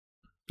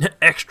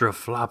Extra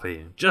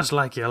floppy, just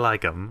like you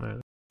like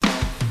 'em.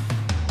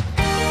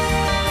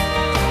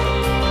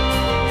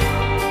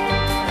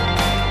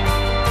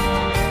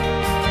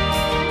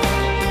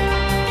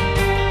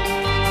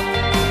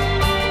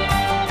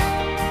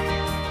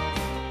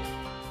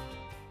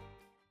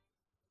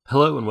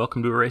 Hello and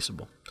welcome to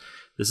Erasable.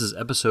 This is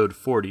episode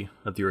 40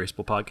 of the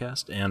Erasable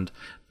podcast, and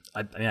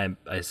I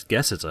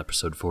guess it's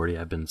episode 40.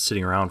 I've been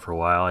sitting around for a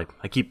while.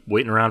 I keep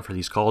waiting around for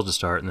these calls to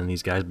start, and then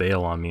these guys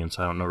bail on me, and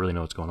so I don't really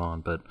know what's going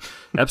on. But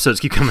episodes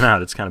keep coming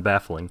out. It's kind of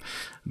baffling.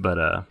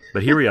 But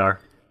here we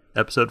are,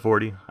 episode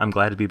 40. I'm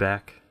glad to be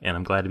back, and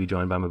I'm glad to be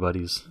joined by my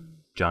buddies,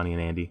 Johnny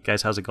and Andy.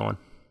 Guys, how's it going?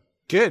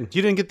 Good.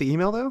 You didn't get the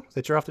email, though,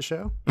 that you're off the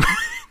show?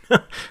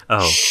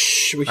 Oh.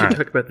 Shh, we should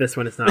talk about this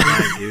when it's not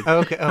live, dude. Oh,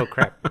 okay. Oh,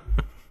 crap.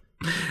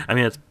 I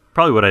mean, it's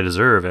probably what I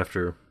deserve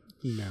after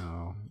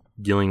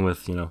dealing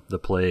with, the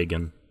plague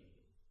and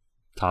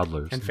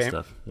toddlers and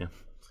stuff.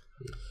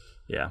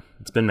 Yeah,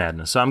 it's been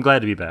madness. So I'm glad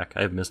to be back.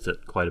 I've missed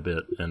it quite a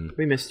bit, and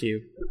we missed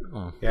you.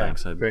 Oh, yeah,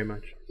 thanks. Very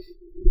much.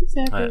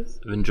 I've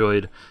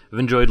enjoyed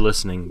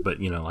listening, but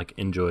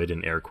enjoyed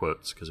in air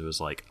quotes because it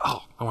was like,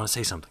 oh, I want to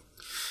say something.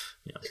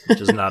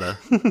 Which is not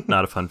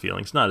a fun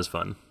feeling. It's not as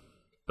fun.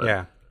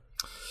 But,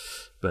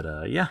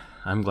 yeah,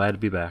 I'm glad to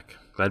be back.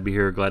 Glad to be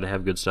here. Glad to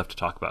have good stuff to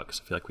talk about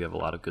because I feel like we have a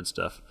lot of good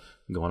stuff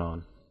going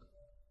on.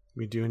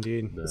 We do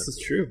indeed. This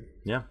is true.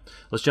 Yeah.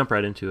 Let's jump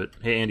right into it.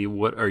 Hey, Andy,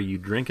 what are you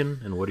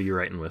drinking and what are you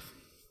writing with?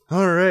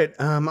 All right.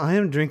 I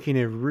am drinking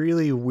a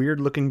really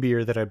weird-looking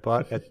beer that I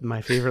bought at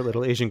my favorite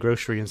little Asian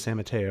grocery in San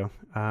Mateo.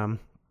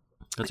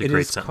 That's a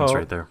great sentence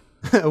right there.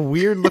 A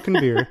weird-looking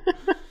beer.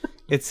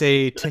 It's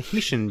a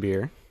Tahitian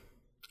beer.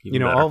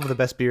 Even better. All of the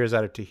best beers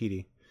out of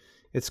Tahiti.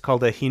 It's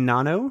called a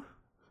Hinano,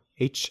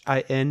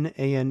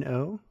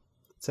 Hinano.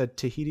 It's a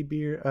Tahiti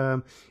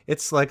beer.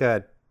 It's like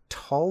a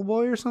tall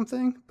boy or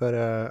something, but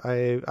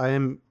I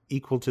am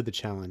equal to the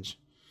challenge.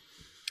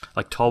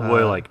 Like tall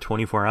boy, like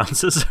 24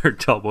 ounces, or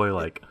tall boy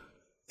like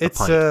it's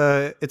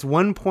a pint? It's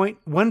 1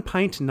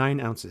 pint 9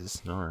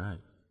 ounces. All right.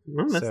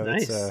 Oh, that's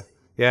nice.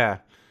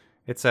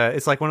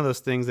 It's like one of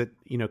those things that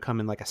come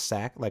in like a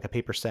sack, like a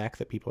paper sack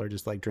that people are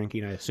just like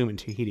drinking. I assume in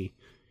Tahiti,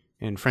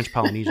 in French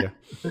Polynesia.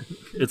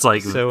 It's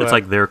like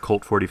their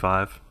Colt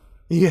 45.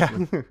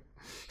 Yeah.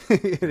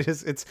 It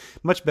is. It's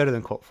much better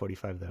than Colt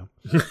 45, though.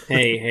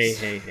 Hey.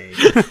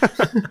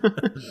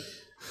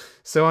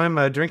 So I'm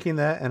drinking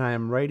that, and I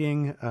am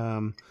writing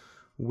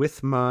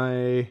with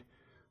my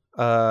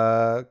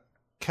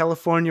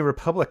California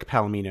Republic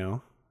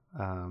Palomino,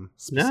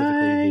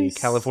 specifically the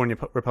California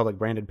Republic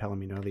branded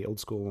Palomino, the old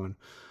school one.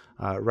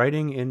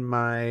 Writing in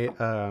my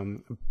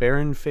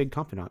Baron Fig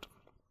Confidant,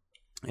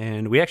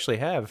 and we actually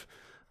have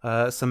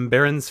some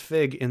Baron's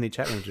Fig in the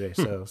chat room today.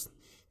 So.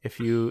 If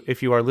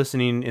you are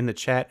listening in the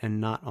chat and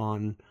not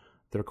on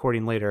the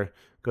recording later,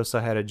 go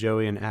say hi to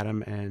Joey and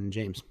Adam and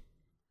James.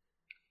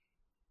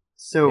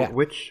 So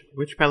which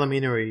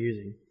Palomino are you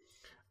using?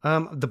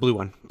 The blue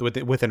one with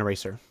an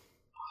eraser.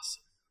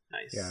 Awesome,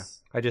 nice. Yeah,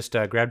 I just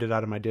grabbed it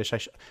out of my dish.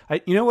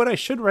 You know what? I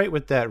should write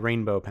with that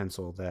rainbow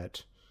pencil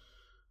that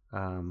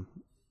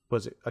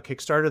was it a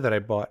Kickstarter that I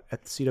bought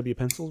at the CW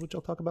Pencils, which I'll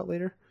talk about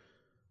later.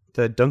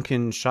 The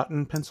Duncan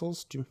Schotten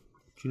pencils. Do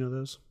you know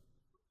those?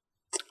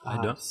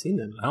 I've seen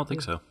them. I don't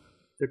think so.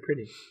 They're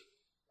pretty.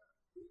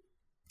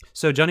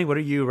 So, Johnny, what are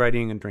you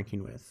writing and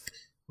drinking with?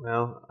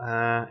 Well,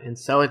 in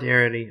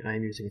solidarity,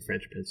 I'm using a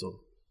French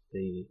pencil.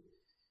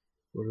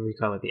 What do we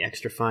call it? The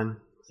extra fun.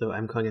 So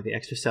I'm calling it the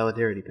extra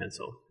solidarity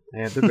pencil.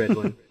 I have the red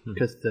one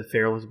because the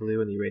ferrule is blue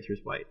and the eraser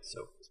is white,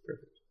 so it's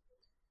perfect.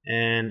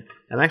 And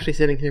I'm actually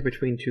sitting here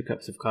between 2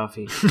 cups of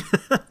coffee.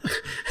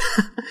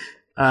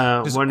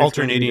 Just one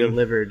alternating. is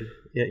delivered.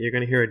 Yeah, you're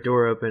going to hear a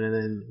door open, and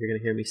then you're going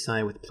to hear me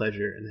sigh with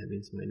pleasure, and that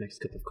means my next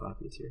cup of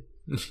coffee is here.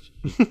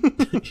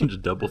 You can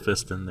just double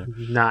fist in there.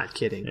 Not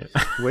kidding. Yeah.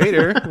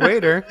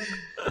 Waiter.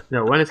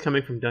 No, one is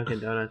coming from Dunkin'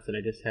 Donuts, and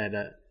I just had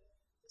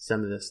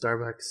some of the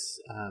Starbucks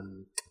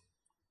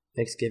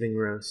Thanksgiving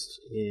roast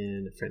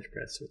in the French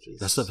press, which is...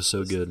 That stuff is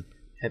so good.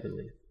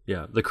 Heavenly.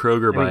 Yeah, the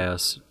Kroger by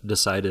us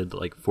decided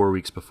like 4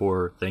 weeks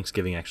before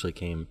Thanksgiving actually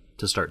came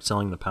to start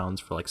selling the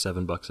pounds for like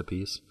 $7 a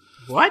piece.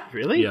 What?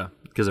 Really? Yeah,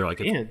 because they're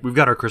like, we've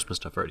got our Christmas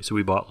stuff ready, so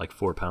we bought like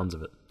 4 pounds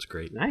of it. It's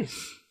great. Nice.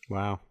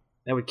 Wow.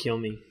 That would kill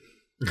me.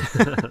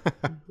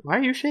 Why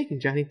are you shaking,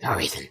 Johnny? No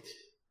reason.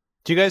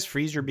 Do you guys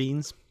freeze your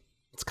beans?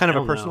 It's kind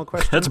of a personal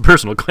question. That's a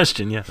personal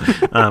question, yeah.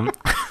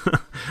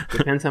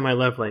 Depends how my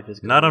love life is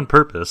going. Not on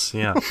purpose,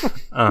 yeah.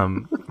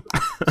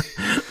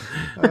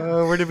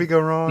 Where did we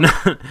go wrong?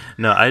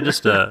 No, I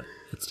just... it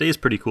stays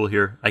pretty cool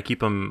here. I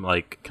keep them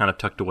like kind of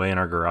tucked away in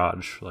our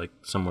garage, like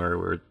somewhere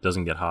where it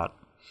doesn't get hot.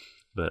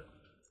 But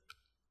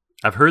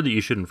I've heard that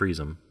you shouldn't freeze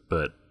them,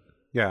 but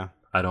yeah,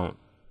 I don't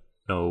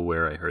know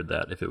where I heard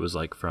that. If it was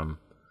like from...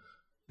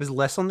 Is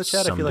Les on the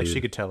chat? I feel like she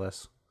could tell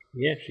us.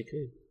 Yeah, she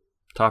could.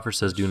 Toffer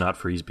says do not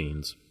freeze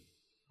beans.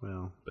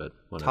 Well, but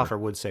whatever. Toffer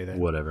would say that.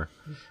 Whatever.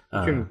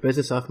 You can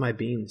business off my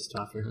beans,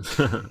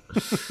 Toffer.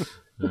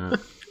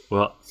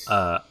 Well,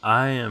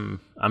 I'm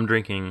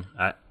drinking...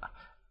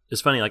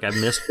 It's funny, like I've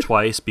missed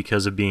twice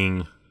because of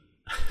being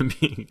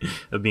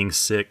being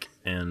sick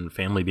and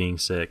family being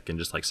sick and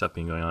just like stuff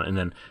being going on. And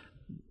then,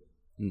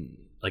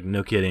 like,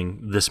 no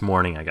kidding, this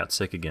morning I got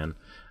sick again.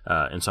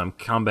 And so I'm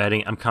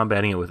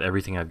combating it with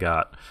everything I've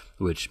got,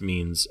 which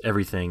means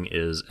everything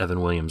is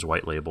Evan Williams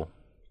white label.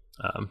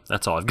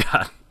 That's all I've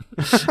got.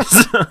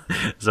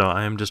 so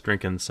I am just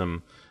drinking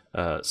some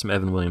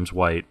Evan Williams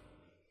white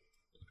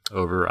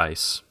over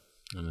ice.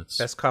 And it's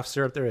best cough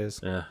syrup there is.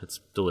 Yeah,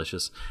 it's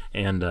delicious.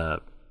 And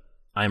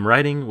I'm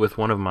writing with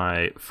one of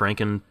my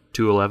Franken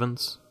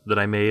 211s that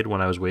I made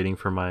when I was waiting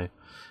for my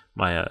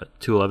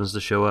 211s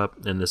to show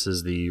up. And this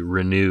is the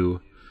Renew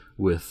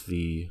with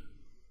the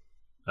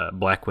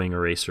Blackwing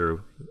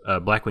eraser,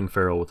 Blackwing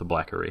ferrule with a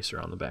black eraser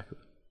on the back of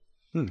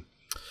it.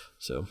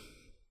 So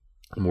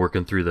I'm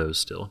working through those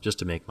still, just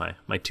to make my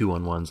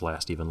 211s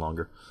last even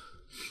longer.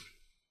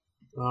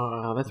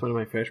 Oh, that's one of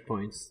my fresh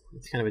points.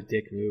 It's kind of a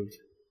dick move.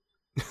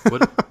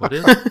 What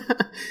is it?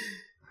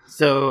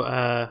 So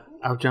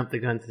I'll jump the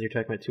gun since you're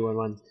talking about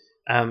 211s.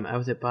 I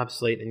was at Bob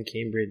Slate in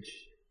Cambridge.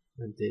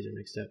 My days are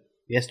mixed up.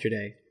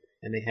 Yesterday,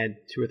 and they had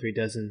 2 or 3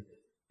 dozen,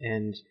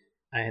 and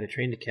I had a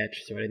train to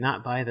catch, so I did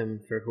not buy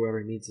them for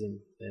whoever needs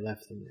them. They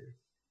left them there.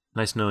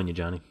 Nice knowing you,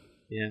 Johnny.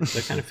 Yeah, so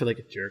I kind of feel like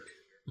a jerk.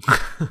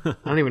 I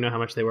don't even know how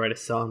much they were. I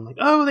just saw them like,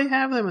 oh, they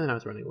have them, and then I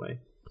was running away.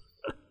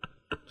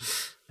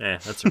 Yeah,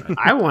 that's right.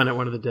 I wanted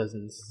one of the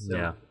dozens. So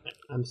yeah,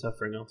 I'm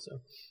suffering also.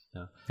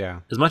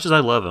 Yeah. As much as I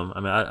love them, I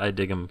mean, I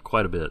dig them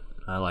quite a bit.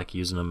 I like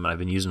using them. I've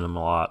been using them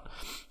a lot.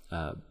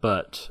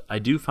 But I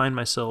do find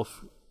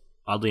myself,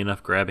 oddly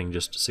enough, grabbing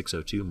just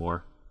 602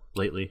 more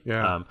lately.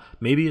 Yeah.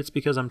 Maybe it's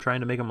because I'm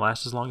trying to make them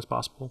last as long as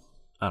possible.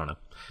 I don't know.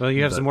 Well,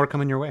 you have some more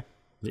coming your way.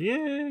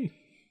 Yay!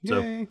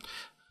 So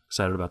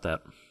excited about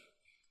that.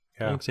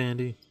 Yeah. Thanks,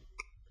 Andy.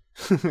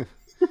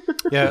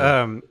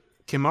 Yeah.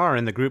 Kimar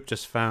in the group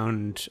just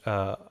found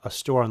a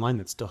store online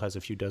that still has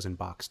a few dozen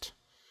boxed.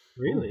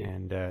 Really?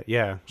 And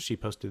yeah, she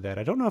posted that.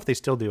 I don't know if they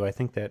still do. I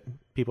think that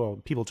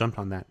people jumped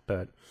on that,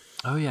 but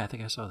oh yeah, I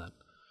think I saw that.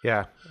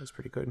 Yeah, it was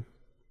pretty good.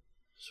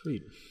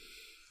 Sweet.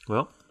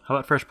 Well, how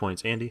about fresh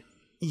points, Andy?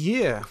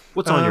 Yeah.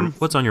 What's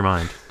on your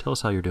mind? Tell us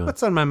how you're doing.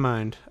 What's on my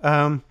mind?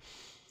 I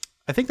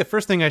think the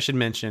first thing I should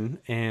mention,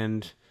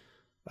 and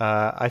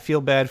I feel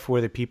bad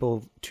for the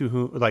people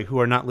who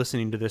are not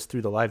listening to this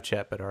through the live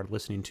chat, but are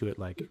listening to it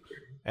like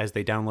as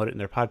they download it in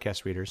their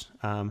podcast readers.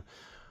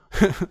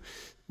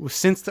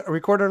 Since we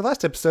recorded our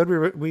last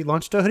episode, we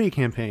launched a hoodie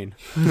campaign.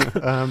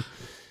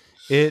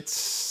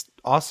 It's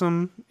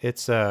awesome.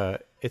 It's a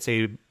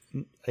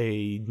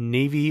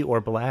navy or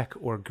black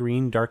or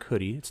green dark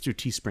hoodie. It's through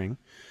Teespring.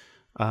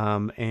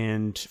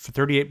 And for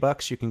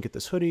 $38, you can get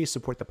this hoodie,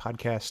 support the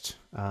podcast.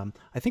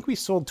 I think we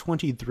sold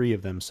 23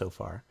 of them so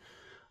far.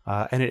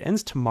 And it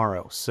ends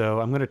tomorrow. So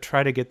I'm going to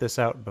try to get this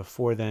out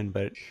before then,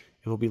 but it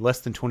will be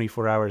less than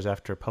 24 hours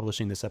after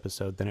publishing this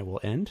episode, then it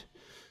will end.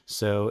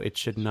 So it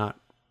should not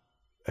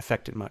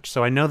affect it much.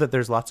 So I know that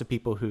there's lots of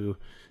people who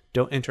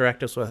don't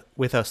interact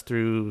with us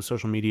through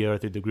social media or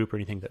through the group or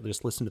anything, that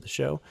just listen to the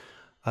show.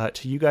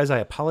 To you guys, I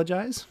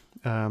apologize.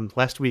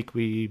 Last week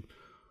we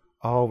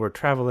all were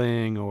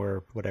traveling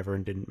or whatever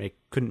and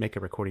couldn't make a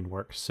recording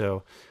work.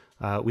 So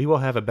we will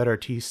have a better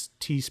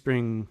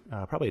Teespring,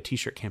 probably a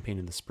t-shirt campaign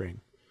in the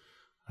spring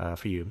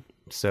for you.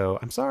 So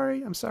I'm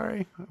sorry. I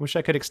wish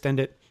I could extend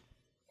it.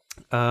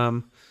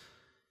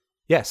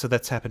 Yeah, so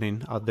that's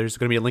happening. There's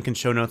going to be a link in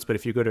show notes, but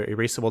if you go to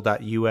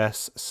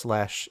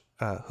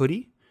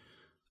erasable.us/hoodie,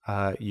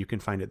 you can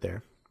find it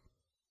there.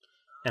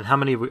 And how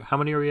many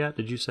are we at?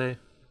 Did you say?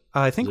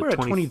 I think we're at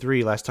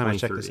 23 last time I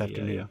checked this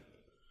afternoon. Yeah.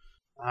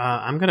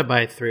 I'm going to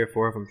buy 3 or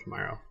 4 of them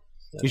tomorrow.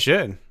 So you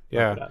should.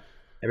 Yeah.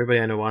 Everybody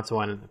I know wants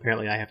one, and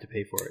apparently I have to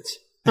pay for it.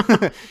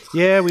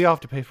 Yeah, we all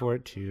have to pay for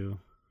it too.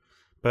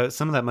 But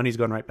some of that money's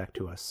going right back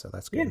to us, so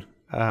that's good.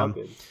 Yeah,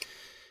 good.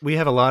 We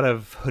have a lot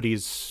of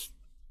hoodies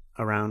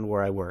around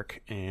where I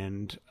work,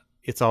 and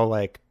it's all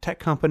like tech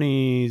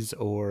companies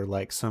or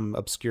like some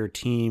obscure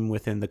team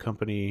within the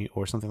company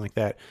or something like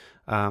that.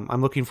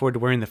 I'm looking forward to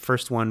wearing the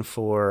first one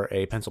for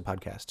a pencil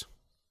podcast.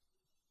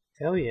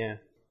 Hell yeah.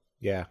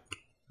 Yeah.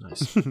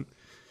 Nice.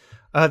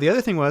 The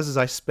other thing is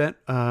I spent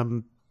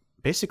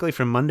basically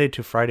from Monday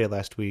to Friday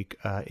last week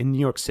in New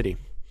York City.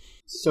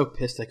 So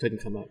pissed I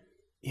couldn't come up.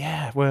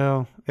 Yeah,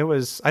 well,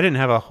 I didn't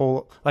have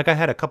I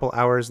had a couple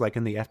hours like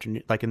in the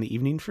afternoon, like in the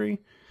evening free.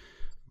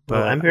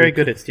 But I'm very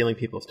good at stealing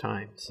people's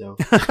time, so.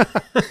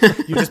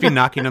 You'd just be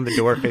knocking on the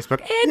door,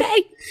 Facebook,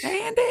 Andy!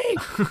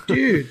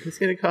 Dude, let's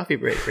get a coffee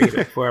break. Bring it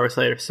back 4 hours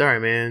later. Sorry,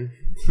 man.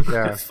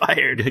 Yeah.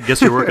 Fired. I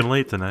guess you're working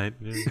late tonight.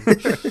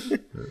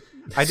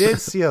 I did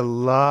see a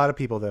lot of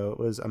people, though. It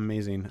was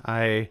amazing.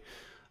 I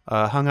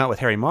hung out with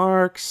Harry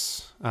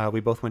Marks. We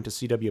both went to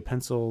CW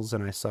Pencils,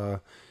 and I saw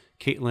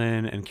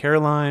Caitlin and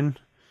Caroline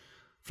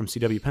from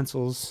CW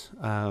Pencils.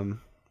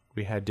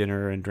 We had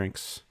dinner and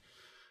drinks.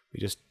 We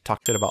just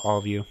talked shit about all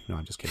of you. No,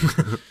 I'm just kidding.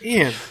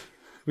 Man.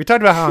 We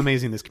talked about how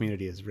amazing this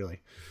community is,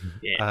 really.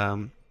 Yeah.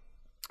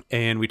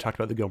 And we talked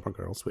about the Gilmore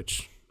Girls,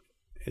 which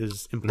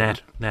is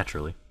important.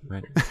 Naturally,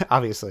 right?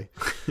 Obviously.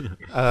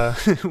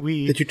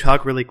 Did you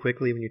talk really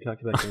quickly when you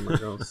talked about Gilmore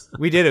Girls?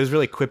 We did. It was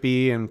really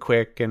quippy and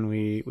quick, and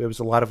it was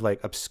a lot of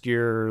like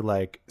obscure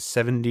like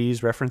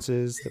 70s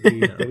references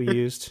that we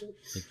used.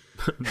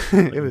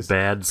 It was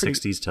bad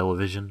 60s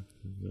television.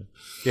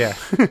 Yeah,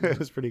 it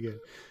was pretty good.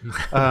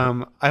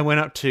 I went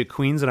out to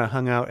Queens and I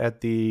hung out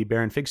at the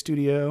Baron Fig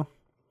Studio.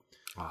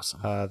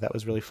 Awesome. That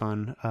was really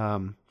fun.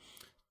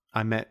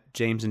 I met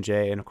James and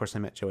Jay, and of course I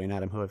met Joey and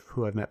Adam,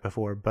 who I've met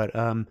before. But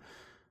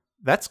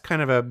that's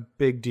kind of a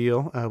big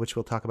deal, which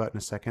we'll talk about in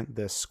a second.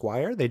 The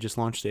Squire, they just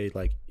launched a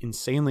like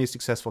insanely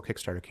successful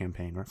Kickstarter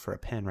campaign for a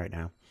pen right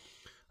now.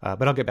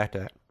 But I'll get back to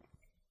that.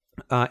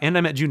 And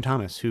I met June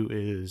Thomas, who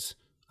is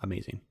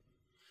amazing.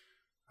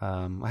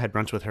 I had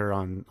brunch with her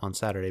on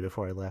Saturday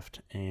before I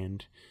left,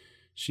 and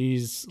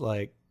she's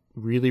like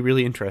really,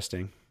 really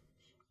interesting.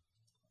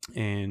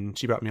 And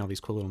she brought me all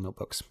these cool little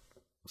notebooks.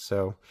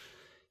 So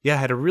yeah, I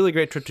had a really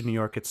great trip to New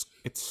York. It's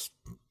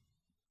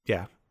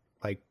yeah,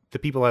 like the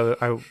people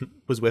I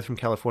was with from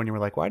California were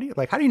like,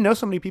 how do you know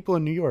so many people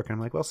in New York? And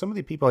I'm like, well, some of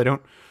the people I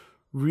don't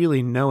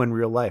really know in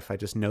real life. I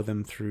just know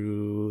them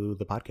through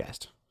the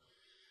podcast.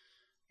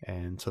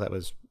 And so that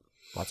was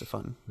lots of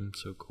fun.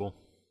 That's so cool.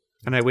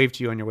 And I waved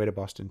to you on your way to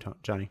Boston,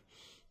 Johnny.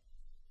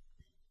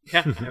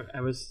 Yeah,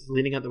 I was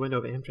leaning out the window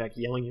of Amtrak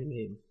yelling your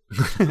name.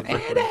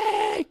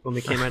 When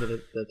we came out of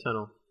the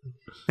tunnel.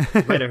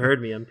 You might have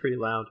heard me. I'm pretty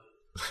loud.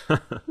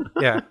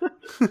 Yeah.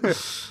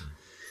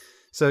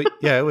 So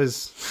yeah, it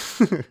was.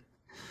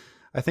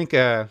 I think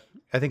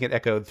it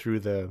echoed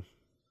through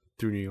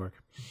New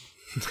York.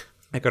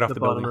 Echoed off the buildings. The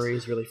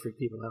Baltimoreans really freak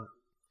people out.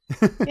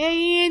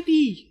 Hey,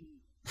 Andy.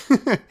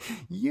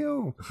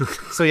 Yo.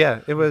 So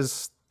yeah, it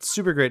was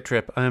super great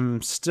trip.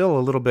 I'm still a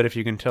little bit, if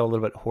you can tell, a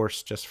little bit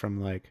hoarse just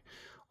from like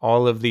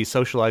all of the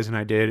socializing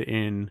I did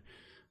in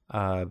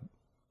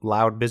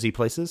loud, busy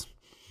places.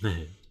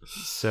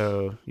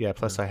 So yeah,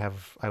 plus I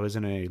was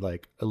in a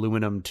like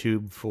aluminum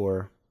tube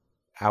for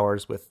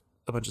hours with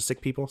a bunch of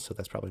sick people, so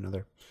that's probably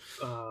another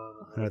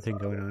thing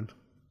going on.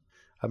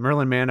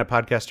 Merlin Mann, a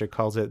podcaster,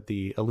 calls it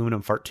the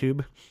aluminum fart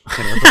tube,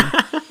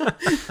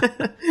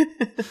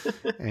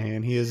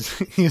 and he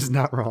is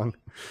not wrong.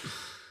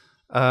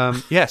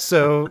 Yeah,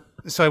 so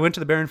I went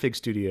to the Baron Fig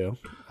Studio.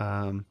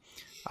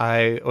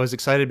 I was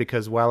excited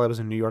because while I was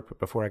in New York,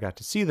 before I got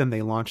to see them,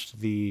 they launched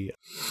the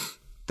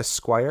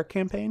Squire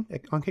campaign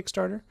on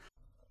Kickstarter,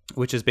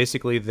 which is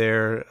basically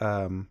their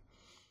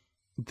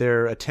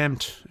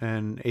attempt,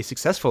 and a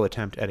successful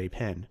attempt, at a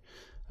pen.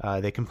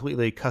 They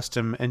completely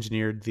custom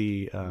engineered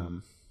the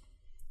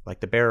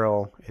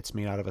barrel. It's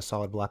made out of a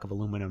solid block of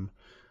aluminum.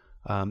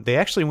 They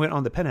actually went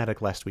on the Pen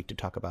Addict last week to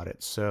talk about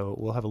it, so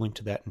we'll have a link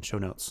to that in show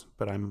notes.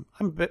 But I'm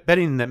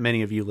betting that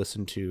many of you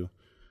listen to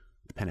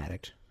the Pen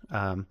Addict.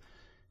 Adam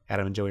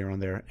and Joey are on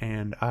there,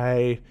 and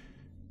I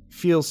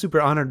feel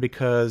super honored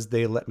because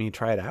they let me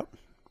try it out.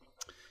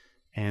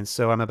 And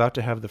so I'm about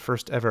to have the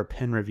first ever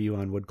pen review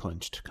on Wood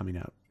Clinched coming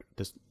out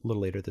a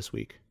little later this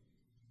week.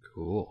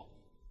 Cool.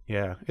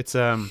 Yeah, it's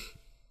cool.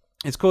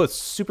 It's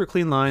super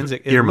clean lines.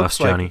 It Earmuffs,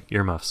 Johnny.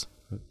 Earmuffs.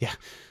 Yeah.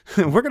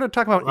 We're going to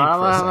talk about ink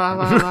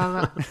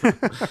for a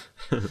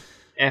second.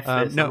 F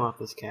this, I'm off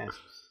this cast.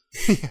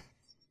 Yeah.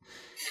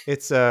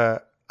 It's I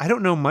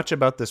don't know much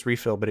about this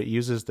refill, but it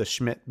uses the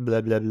Schmidt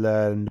blah blah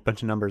blah and a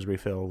bunch of numbers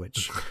refill,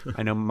 which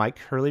I know Mike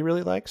Hurley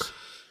really likes.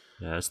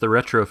 Yeah, it's the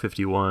Retro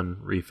 51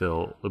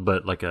 refill,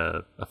 but like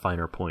a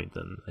finer point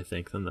than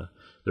the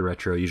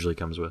Retro usually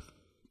comes with.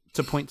 It's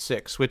a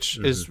 0.6, which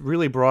is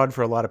really broad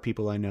for a lot of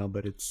people I know,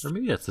 but it's or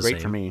maybe that's the great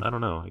same for me. I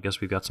don't know. I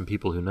guess we've got some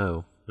people who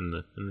know in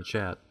the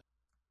chat.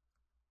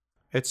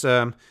 It's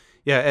as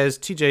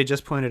TJ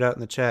just pointed out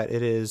in the chat,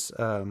 it is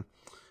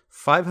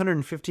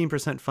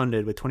 515%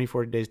 funded with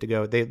 24 days to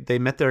go. They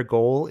met their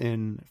goal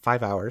in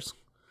 5 hours.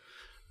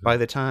 By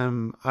the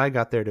time I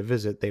got there to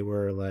visit, they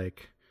were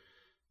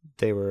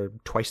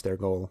twice their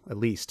goal at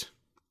least,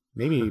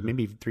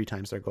 maybe 3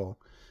 times their goal.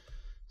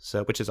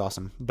 So, which is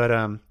awesome. But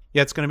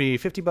yeah, it's going to be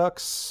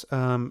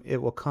 $50.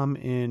 It will come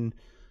in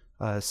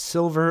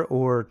silver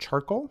or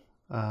charcoal.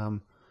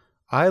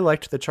 I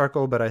liked the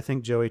charcoal, but I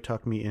think Joey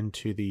talked me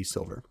into the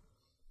silver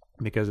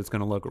because it's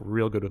going to look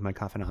real good with my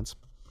confidants.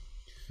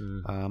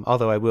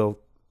 Although I will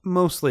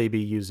mostly be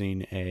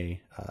using a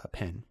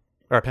pen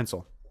or a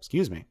pencil.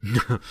 Excuse me.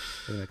 Yeah.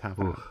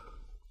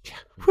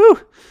 Whew.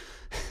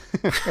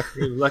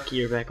 You're lucky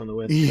you're back on the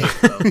West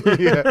Coast.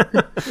 Yeah.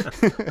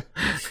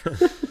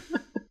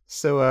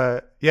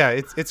 So yeah,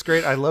 it's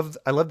great. I love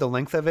the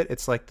length of it.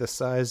 It's like the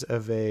size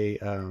of a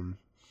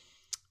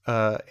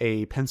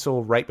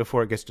pencil right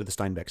before it gets to the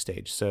Steinbeck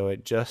stage. So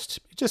it just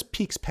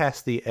peeks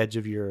past the edge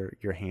of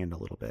your hand a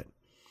little bit.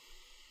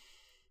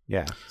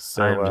 Yeah.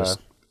 So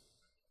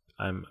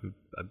I'm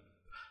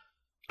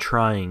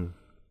trying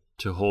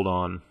to hold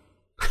on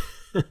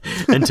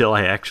until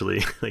I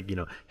actually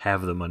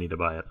have the money to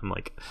buy it. I'm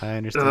like, I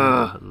understand.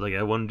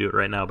 I want to do it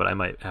right now, but I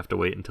might have to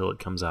wait until it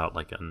comes out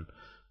on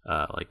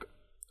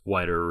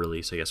wider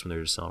release, I guess, when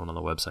they're just selling it on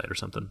the website or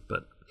something.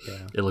 But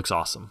yeah, it looks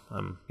awesome.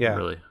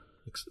 It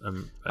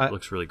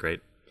looks really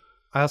great.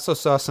 I also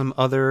saw some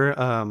other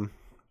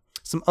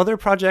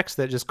projects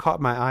that just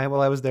caught my eye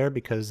while I was there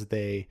because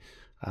they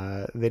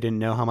didn't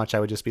know how much I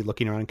would just be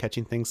looking around and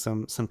catching things.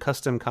 Some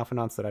custom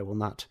confidants that I will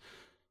not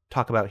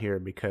talk about here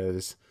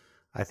because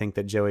I think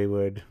that Joey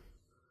would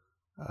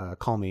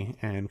call me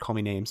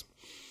names.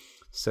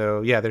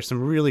 So yeah, there's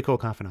some really cool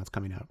confidants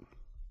coming out.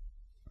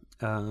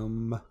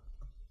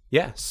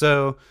 Yeah,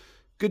 so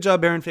good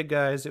job, Baron Fig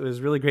guys. It was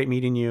really great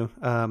meeting you.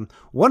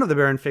 One of the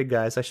Baron Fig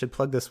guys, I should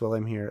plug this while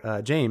I'm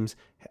here, James,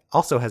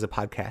 also has a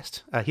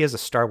podcast. He has a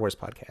Star Wars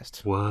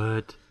podcast.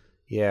 What?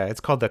 Yeah, it's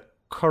called the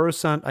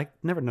Coruscant, I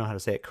never know how to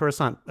say it,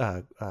 Coruscant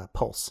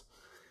Pulse.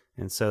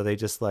 And so they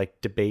just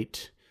like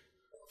debate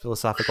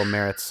philosophical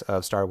merits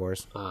of Star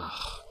Wars.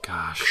 Oh,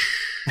 gosh.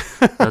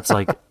 That's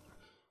like,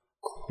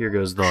 here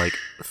goes the like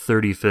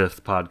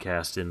 35th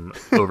podcast in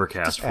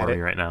Overcast for me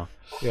right now.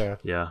 Yeah.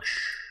 Yeah.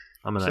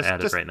 I'm going to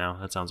add it right now.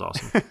 That sounds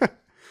awesome.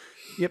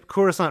 Yep,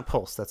 Coruscant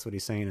Pulse. That's what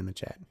he's saying in the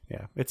chat.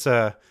 Yeah,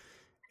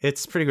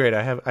 it's pretty great.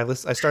 I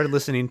started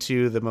listening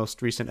to the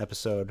most recent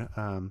episode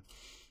on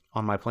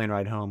my plane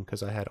ride home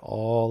because I had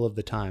all of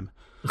the time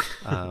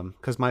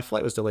because my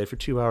flight was delayed for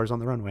 2 hours on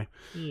the runway.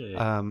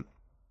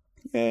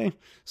 Yay.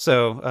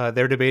 So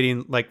they're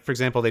debating, like, for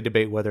example, they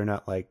debate whether or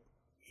not, like,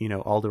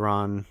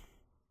 Alderaan,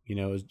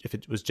 if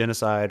it was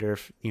genocide or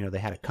if, they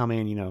had it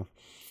coming, you know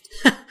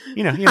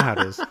how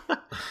it is.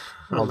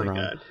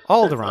 Alderaan,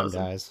 awesome.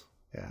 Guys.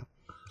 Yeah.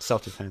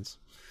 Self-defense.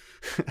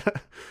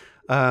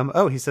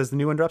 He says the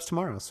new one drops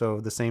tomorrow, so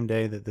the same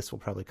day that this will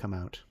probably come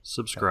out.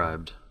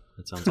 Subscribed.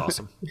 That sounds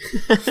awesome.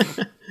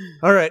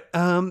 All right.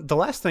 The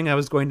last thing I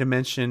was going to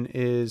mention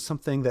is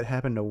something that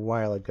happened a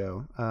while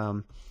ago,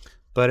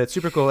 but it's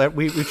super cool.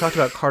 We've talked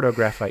about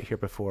cartographite here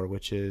before,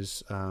 which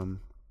is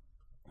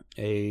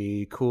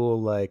a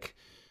cool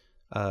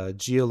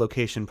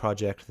geolocation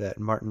project that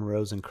Martin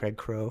Rose and Craig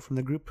Crow from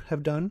the group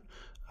have done,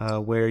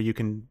 where you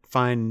can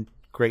find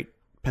great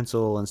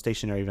pencil and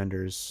stationery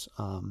vendors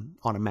on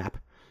a map.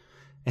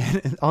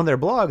 And on their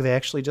blog, they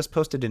actually just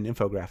posted an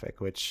infographic,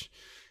 which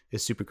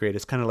is super great.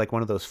 It's kind of like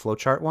one of those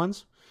flowchart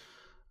ones.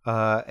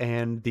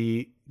 And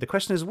the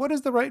question is, what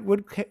is the right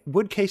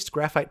wood-cased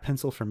graphite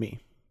pencil for me?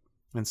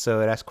 And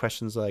so it asks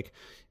questions like,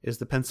 is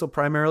the pencil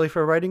primarily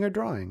for writing or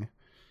drawing?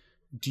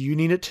 Do you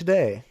need it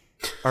today?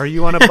 Are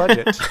you on a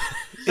budget?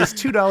 Is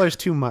 $2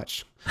 too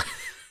much?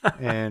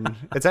 And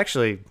it's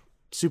actually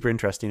super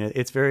interesting.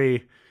 It's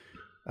very...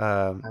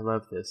 I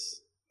love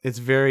this. It's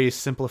very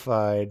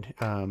simplified.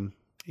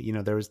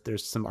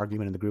 There's some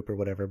argument in the group or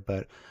whatever,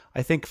 but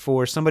I think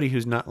for somebody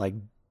who's not like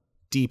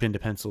deep into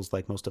pencils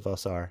like most of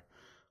us are,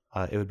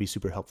 it would be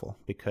super helpful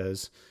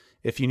because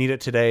if you need it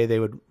today, they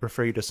would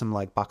refer you to some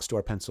like box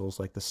store pencils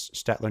like the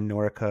Staedtler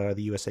Norica,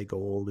 the USA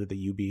Gold, or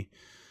the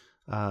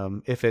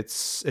UB.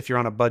 If you're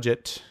on a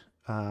budget,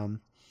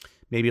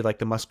 maybe like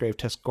the Musgrave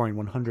Test Scoring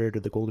 100 or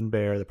the Golden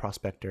Bear, the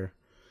Prospector,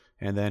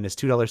 and then is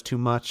 $2 too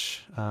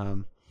much?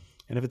 And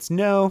if it's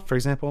no, for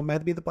example, it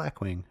might be the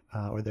Blackwing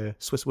or the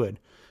Swiss Wood.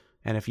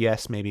 And if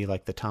yes, maybe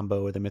like the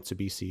Tombow or the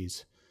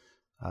Mitsubishis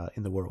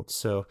in the world.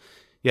 So,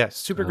 yeah,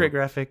 super great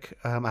graphic.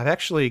 I've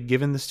actually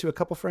given this to a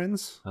couple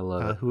friends. I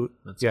love it.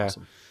 That's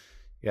awesome.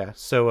 Yeah.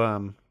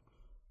 So,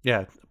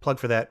 plug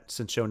for that. It's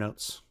in show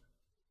notes.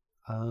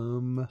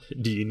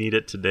 Do you need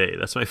it today?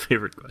 That's my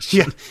favorite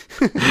question.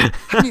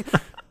 Yeah.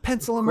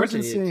 Pencil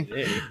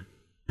emergency.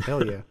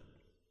 Hell yeah.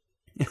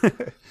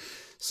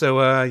 So,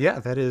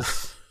 that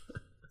is...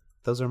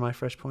 Those are my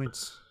fresh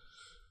points.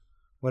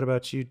 What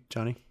about you,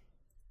 Johnny?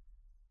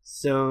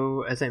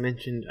 So, as I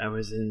mentioned, I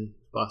was in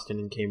Boston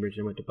and Cambridge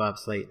and went to Bob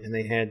Slate, and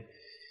they had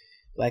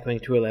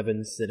Blackwing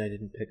 211s that I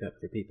didn't pick up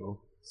for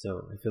people.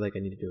 So I feel like I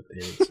need to do a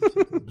penance or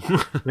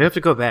something. I have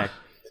to go back.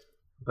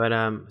 But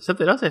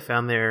something else I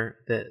found there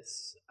that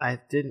I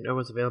didn't know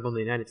was available in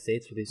the United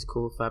States were these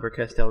cool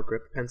Faber-Castell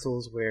grip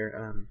pencils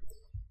where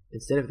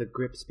instead of the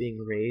grips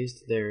being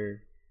raised,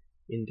 they're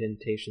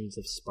indentations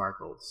of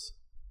sparkles.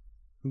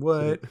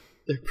 What? So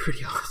they're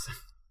pretty awesome.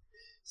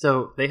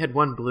 So they had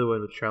one blue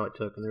one, which Charlotte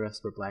took, and the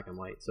rest were black and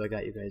white. So I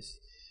got you guys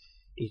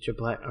each a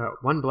black,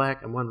 one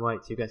black and one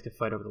white, so you guys could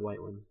fight over the white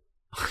one.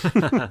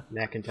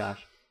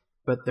 Macintosh.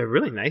 But they're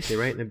really nice. They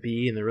write in a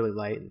B, and they're really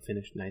light and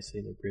finished nicely,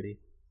 and they're pretty.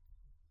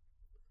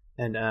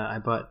 And I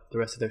bought the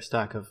rest of their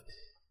stock of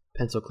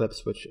pencil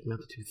clips, which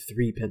amounted to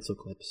 3 pencil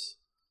clips.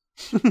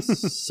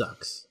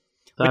 Sucks.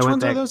 So which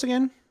ones are those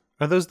again?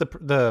 Are those the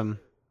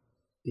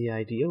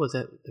Ideal? Is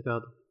that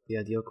called the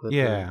Ideal clip?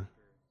 Yeah.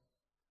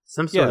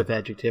 Some sort of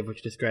adjective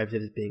which describes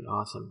it as being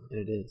awesome,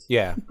 and it is.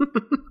 Yeah.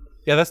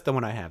 Yeah, that's the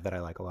one I have that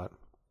I like a lot.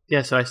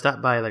 Yeah, so I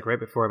stopped by like right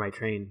before my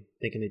train,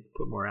 thinking they'd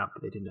put more out,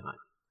 but they did not.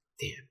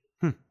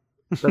 Damn.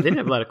 So they didn't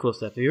have a lot of cool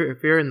stuff.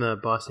 If you're in the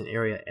Boston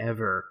area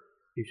ever,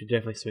 you should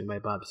definitely swing by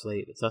Bob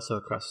Slate. It's also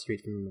across the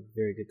street from a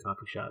very good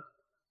coffee shop,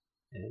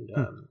 and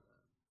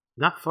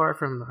not far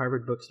from the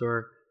Harvard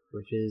bookstore,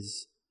 which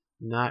is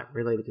not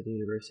related to the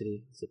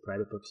university. It's a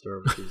private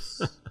bookstore, which is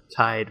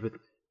tied with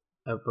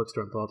a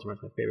bookstore in Baltimore.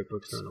 It's my favorite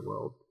bookstore in the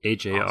world.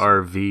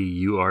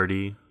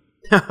 HARVURD.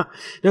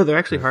 No, they're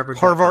actually Harvard.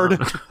 Harvard.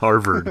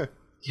 Harvard.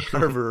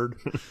 Harvard.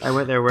 I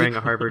went there wearing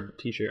a Harvard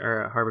t-shirt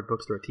or a Harvard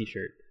bookstore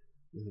t-shirt.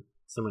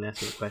 Someone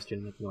asked me a question.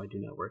 I'm like, no, I do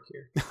not work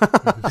here.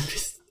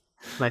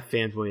 My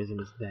fanboyism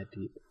is that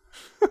deep.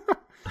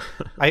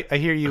 I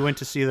hear you went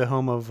to see the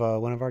home of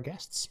one of our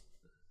guests,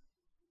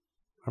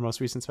 our most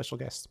recent special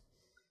guest.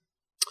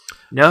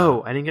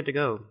 No, I didn't get to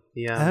go.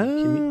 The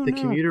no.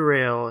 commuter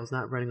rail is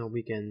not running on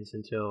weekends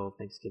until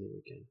Thanksgiving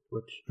weekend,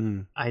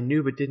 which I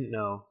knew but didn't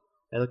know.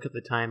 I looked at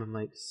the time. I'm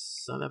like,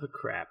 son of a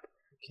crap,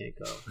 I can't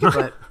go.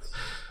 But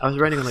I was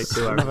running on like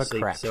 2 hours of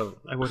sleep, so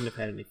I wouldn't have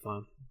had any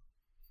fun.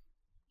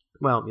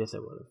 Well, yes, I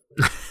would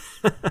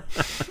have.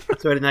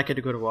 So I did not get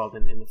to go to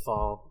Walden in the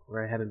fall,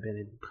 where I haven't been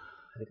in,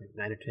 I think,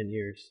 like 9 or 10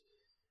 years.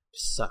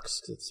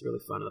 Sucks, because it's really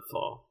fun in the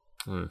fall.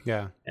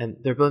 Yeah. And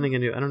they're building a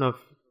new, I don't know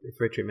if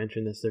Richard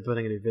mentioned this, they're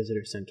building a new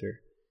visitor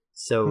center.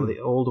 So the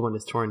old one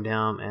is torn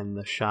down, and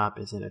the shop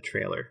is in a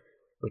trailer,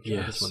 which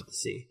I just wanted to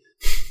see.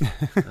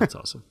 That's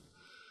awesome.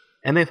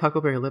 And they have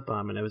Huckleberry lip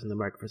balm, and I was in the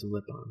market for some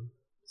lip balm.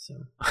 So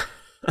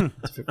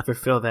to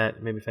fulfill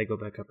that, maybe if I go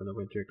back up in the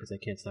winter, because I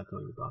can't stop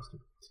going to Boston.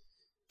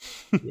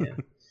 Yeah.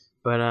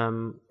 But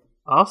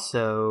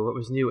also, what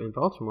was new in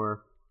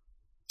Baltimore,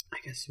 I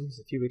guess it was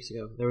a few weeks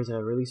ago, there was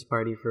a release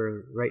party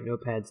for Write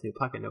Notepad's new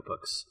pocket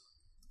notebooks.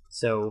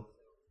 So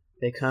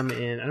they come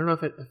in, I don't know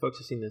if folks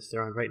have seen this,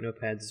 they're on Write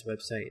Notepad's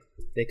website.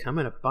 They come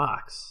in a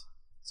box.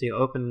 So you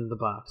open the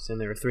box,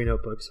 and there are 3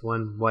 notebooks,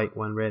 one white,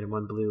 one red, and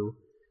one blue.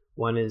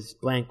 One is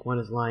blank, one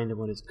is lined, and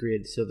one is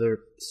grid. So they're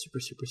super,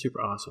 super,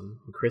 super awesome.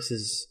 And Chris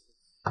is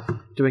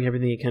doing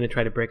everything he can to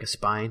try to break a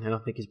spine. I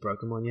don't think he's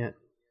broken one yet.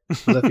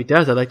 Although if he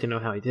does, I'd like to know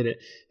how he did it.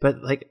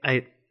 But like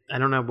I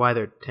don't know why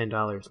they're $10,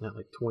 not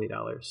like $20.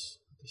 They're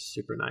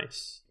super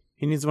nice.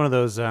 He needs one of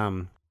those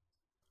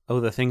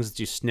the things that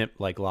you snip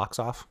like locks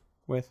off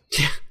with.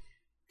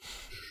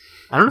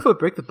 I don't know if it would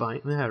break the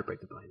binding. I don't know how to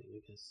break the binding, I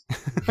guess.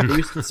 They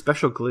use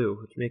special glue,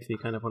 which makes me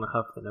kind of want to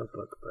huff the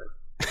notebook, but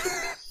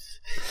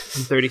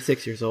I'm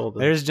 36 years old.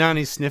 There's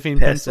Johnny sniffing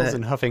pencils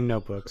and huffing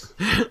notebooks.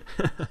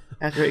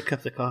 After 8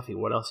 cups of coffee,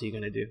 what else are you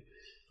going to do?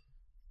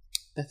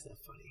 That's not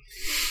funny.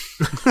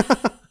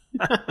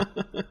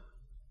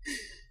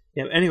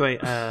 Yeah. Anyway,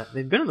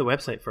 they've been on the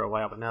website for a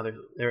while, but now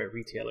they're at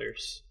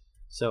retailers.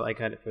 So I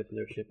got it for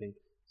their shipping.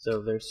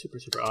 So they're super,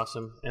 super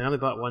awesome. And I only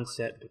bought one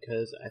set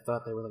because I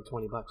thought they were like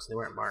 $20. They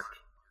weren't marked.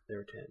 They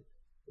were 10,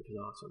 which is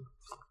awesome.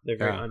 They're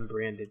very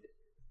unbranded.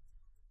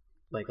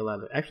 Like a lot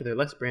of actually, they're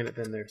less branded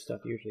than their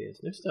stuff usually is.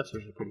 Their stuff's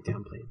usually pretty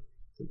downplayed,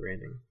 the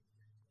branding.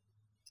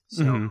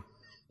 So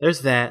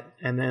there's that,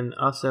 and then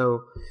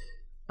also,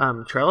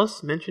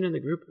 Trellis mentioned in the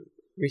group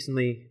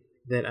recently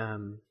that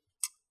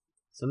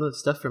some of the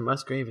stuff from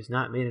Musgrave is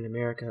not made in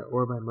America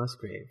or by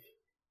Musgrave,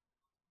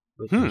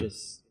 which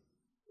just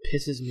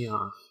pisses me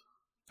off.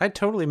 I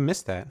totally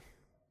missed that.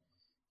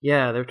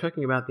 Yeah, they were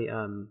talking about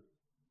the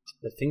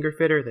finger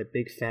fitter, that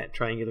big fat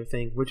triangular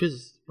thing, which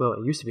is, well,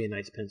 it used to be a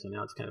nice pencil,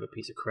 now it's kind of a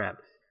piece of crap.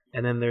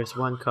 And then there's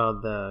one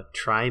called the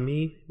Try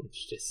Me,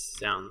 which just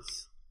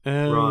sounds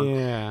wrong.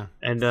 Yeah.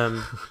 And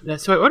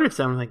so I ordered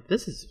some, I'm like,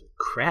 this is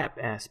crap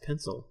ass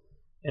pencil.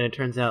 And it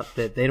turns out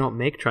that they don't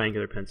make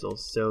triangular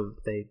pencils, so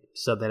they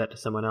sub that out to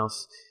someone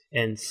else.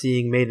 And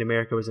seeing Made in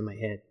America was in my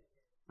head.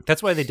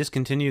 That's why they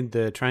discontinued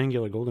the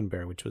triangular Golden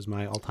Bear, which was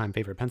my all-time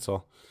favorite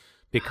pencil,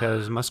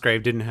 because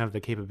Musgrave didn't have the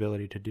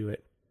capability to do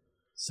it.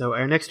 So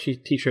our next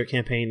t-shirt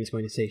campaign is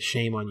going to say,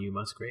 "Shame on you,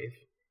 Musgrave."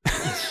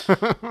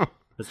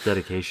 That's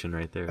dedication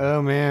right there.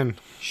 Oh, man.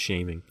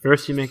 Shaming.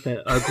 First you make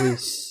that ugly,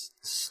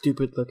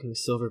 stupid-looking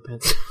silver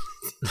pencil.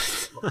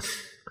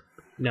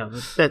 No,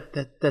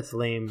 that's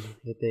lame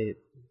that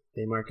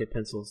they market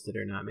pencils that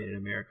are not made in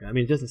America. I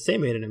mean, it doesn't say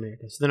made in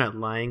America, so they're not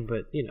lying,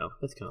 but,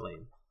 that's kind of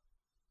lame.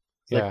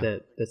 It's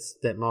like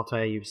that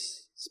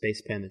multi-use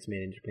space pen that's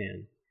made in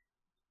Japan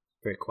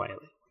very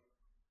quietly.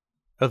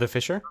 Oh, the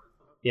Fisher?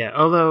 Yeah,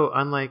 although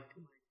unlike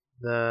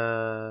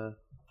those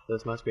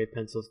Musgrave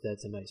pencils,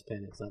 that's a nice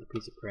pen. It's not a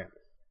piece of crap.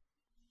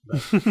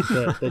 But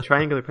the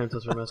triangular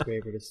pencils from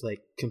Musgrave are just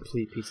like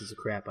complete pieces of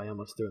crap. I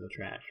almost threw in the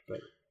trash,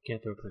 but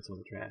can't throw a pencil in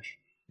the trash.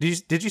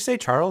 Did you say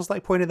Charles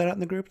pointed that out in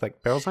the group,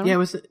 like Barrelsheimer? Yeah,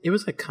 it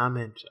was a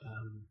comment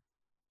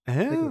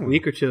like a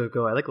week or two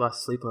ago. I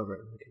lost sleep over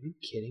it. I'm like, are you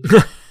kidding?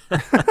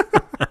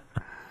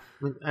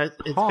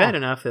 It's bad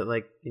enough that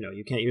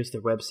you can't use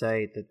their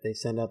website, that they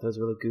send out those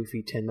really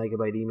goofy 10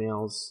 megabyte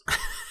emails.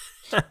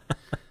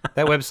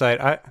 That website,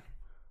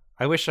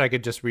 I wish I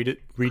could just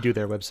redo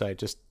their website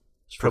just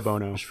pro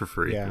bono, just for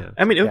free. Yeah.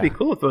 I mean, it would be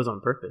cool if it was on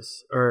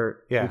purpose,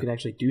 or you could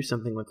actually do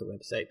something with the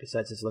website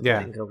besides just look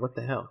at it and go, "What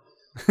the hell?"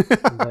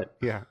 But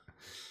yeah,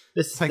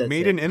 it's like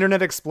made in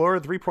Internet Explorer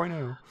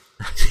 3.0.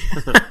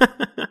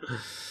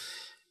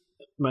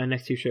 My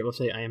next t-shirt will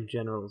say, "I am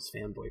General's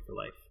fanboy for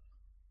life."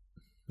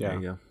 Yeah. There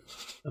you go.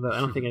 Although I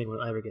don't think anyone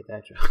will ever get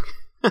that joke.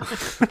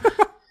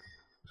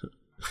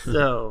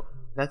 So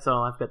that's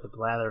all I've got to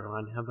blather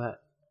on. How about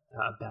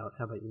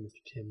you,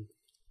 Mr. Tim?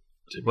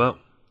 Well,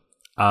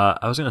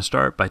 I was going to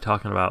start by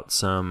talking about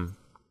some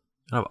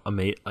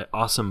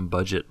awesome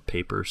budget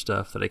paper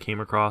stuff that I came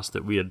across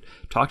that we had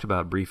talked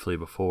about briefly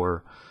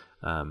before.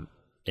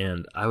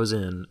 and I was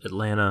in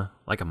Atlanta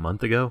like a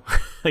month ago,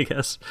 I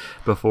guess,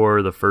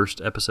 before the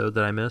first episode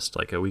that I missed,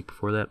 like a week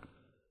before that.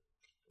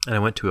 And I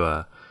went to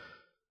a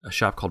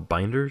shop called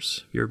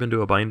Binders. Have you ever been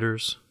to a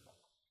Binders?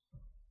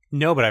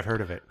 No, but I've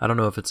heard of it. I don't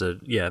know if it's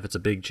a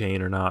big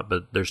chain or not,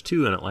 but there's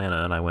two in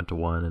Atlanta, and I went to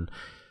one. And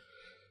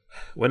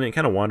when it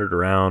kind of wandered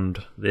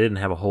around, they didn't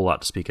have a whole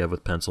lot to speak of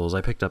with pencils.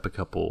 I picked up a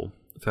couple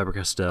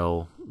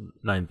Faber-Castell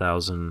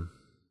 9000,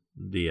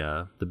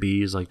 the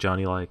Bs like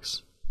Johnny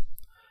likes,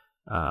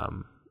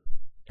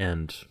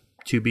 and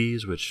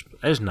 2Bs, which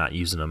I'm just not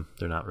using them.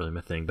 They're not really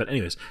my thing. But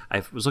anyways,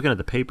 I was looking at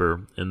the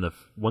paper, and the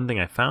one thing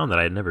I found that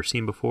I had never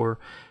seen before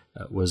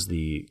was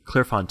the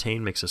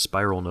Clairefontaine makes a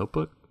spiral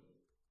notebook.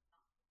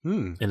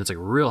 And it's like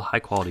real high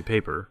quality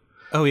paper.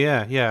 Oh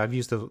yeah, I've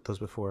used those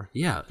before.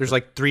 Yeah, there's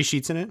like 3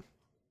 sheets in it.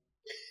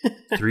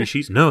 3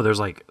 sheets? No, there's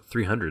like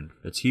 300.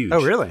 It's huge.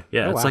 Oh really?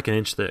 Yeah, oh, it's wow. like an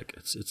inch thick.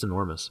 It's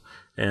enormous.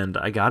 And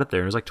I got it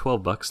there. And it was like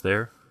 $12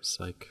 there. It's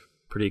like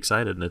pretty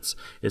excited, and it's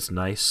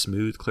nice,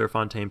 smooth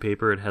Clairefontaine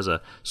paper. It has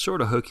a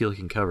sort of hokey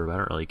looking cover, but I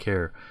don't really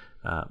care.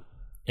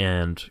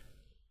 And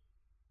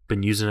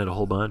been using it a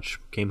whole bunch.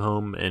 Came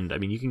home, and I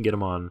mean, you can get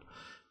them on.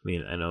 I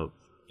mean, I know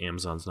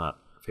Amazon's not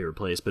favorite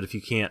place, but if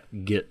you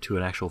can't get to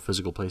an actual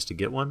physical place to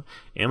get one,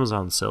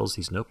 Amazon sells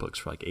these notebooks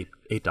for like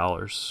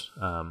 $8.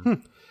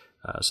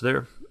 So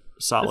they're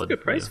solid. That's a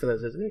good price for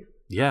those, isn't it?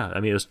 Yeah,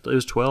 I mean it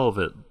was 12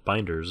 at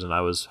Binders, and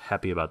I was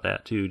happy about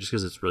that too, just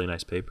because it's really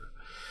nice paper.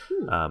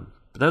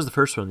 But that was the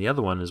first one. The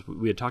other one is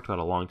we had talked about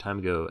a long time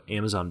ago,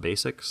 Amazon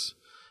Basics,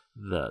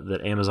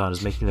 that Amazon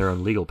is making their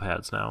own legal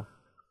pads now.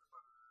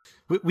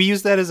 We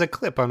used that as a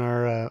clip on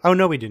our. Oh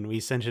no, we didn't. We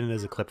sent it in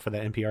as a clip for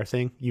that NPR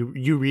thing.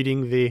 You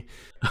reading the.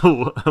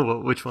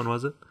 Which one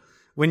was it?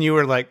 When you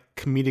were like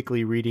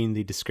comedically reading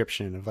the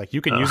description of like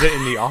you can use it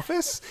in the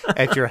office,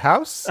 at your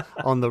house,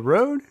 on the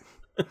road,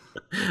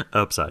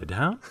 upside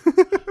down,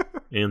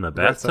 in the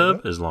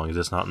bathtub, as long as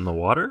it's not in the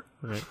water.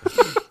 Right.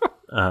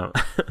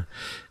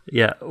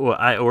 Yeah. Well,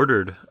 I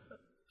ordered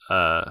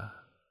a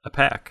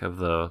pack of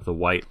the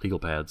white legal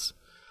pads,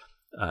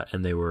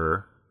 and they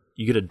were.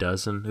 You get a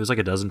dozen. It was like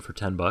a dozen for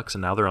 $10,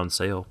 and now they're on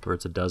sale where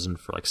it's a dozen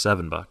for like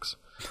 $7.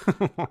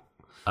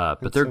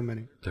 But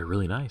they're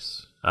really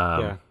nice.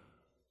 Yeah.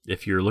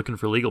 If you're looking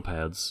for legal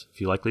pads, if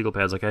you like legal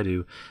pads like I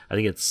do, I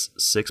think it's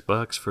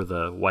 $6 for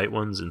the white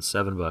ones and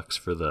 $7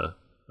 for the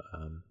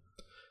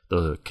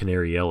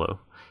canary yellow.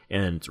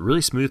 And it's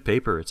really smooth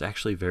paper. It's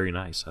actually very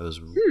nice. I was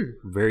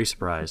very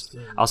surprised.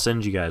 I'll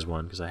send you guys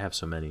one because I have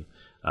so many.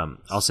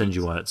 I'll send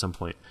you one at some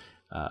point.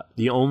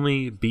 The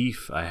only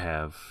beef I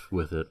have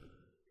with it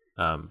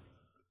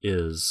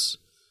is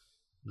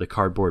the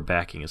cardboard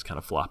backing is kind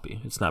of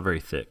floppy. It's not very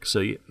thick.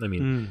 So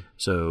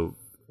so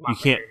you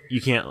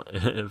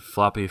can't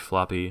floppy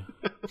Joes.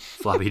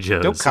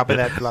 Don't copy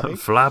that floppy.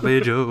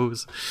 Floppy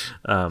Joes.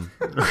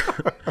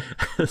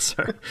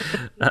 Sorry.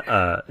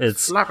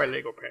 It's floppy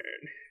legal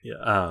pad.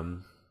 Yeah.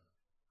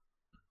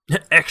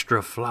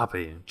 Extra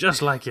floppy,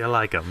 just like you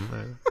like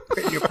them.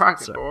 Put in your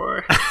pocket, boy.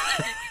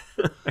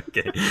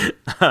 Okay.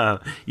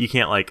 You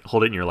can't like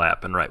hold it in your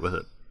lap and write with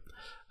it.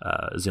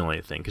 Is the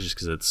only thing,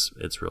 because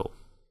it's real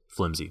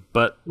flimsy,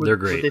 but they're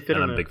great,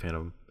 and I'm a big fan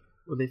of them.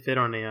 Would they fit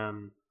on a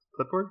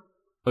clipboard?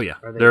 Oh yeah,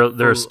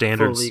 they're a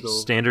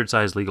standard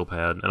size legal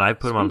pad, and I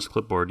put them on this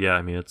clipboard. Yeah,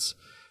 I mean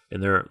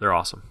they're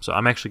awesome. So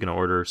I'm actually going to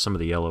order some of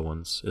the yellow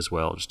ones as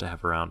well, just to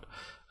have around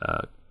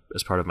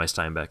as part of my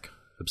Steinbeck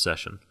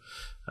obsession.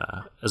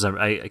 As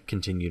I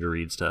continue to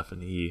read stuff,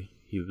 and he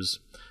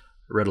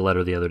read a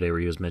letter the other day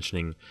where he was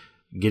mentioning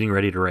getting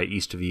ready to write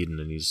East of Eden,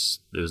 and there's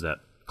that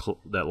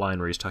line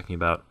where he's talking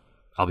about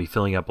I'll be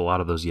filling up a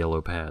lot of those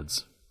yellow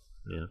pads,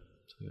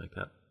 something like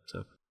that.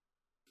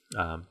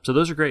 So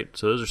those are great.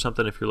 So those are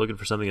something if you're looking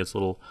for something that's a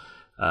little,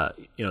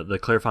 the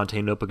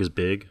Clairefontaine notebook is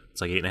big.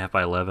 It's like 8.5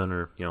 by 11,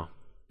 or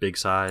big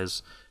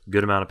size,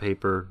 good amount of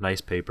paper,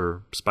 nice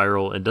paper,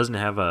 spiral. It doesn't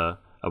have a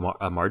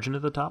margin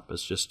at the top.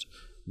 It's just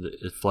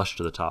it's flush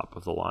to the top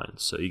of the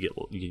lines, so you can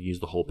use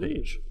the whole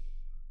page,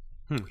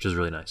 which is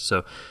really nice.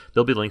 So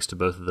there'll be links to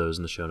both of those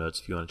in the show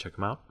notes if you want to check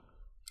them out.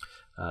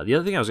 The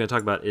other thing I was going to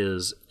talk about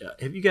is,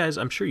 have you guys,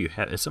 I'm sure you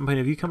have, at some point,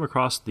 have you come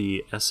across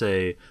the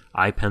essay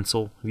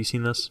iPencil? Have you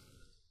seen this?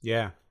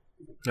 Yeah.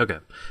 Okay.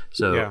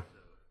 So,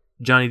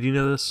 Johnny, do you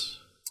know this?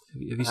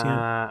 Have you seen it?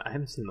 I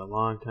haven't seen it in a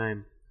long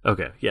time.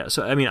 Okay. Yeah.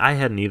 So, I mean, I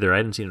hadn't either. I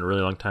hadn't seen it in a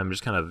really long time. I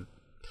just kind of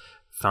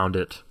found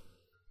it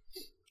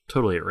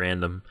totally at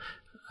random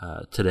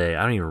today.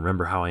 I don't even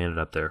remember how I ended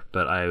up there,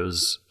 but I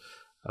was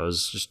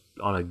just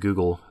on a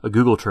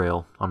Google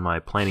trail on my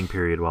planning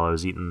period while I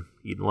was eating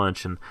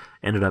lunch, and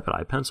ended up at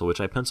iPencil, which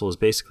iPencil is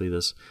basically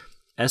this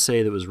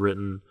essay that was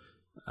written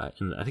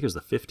in, I think it was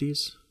the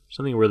 50s,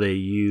 something where they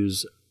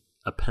use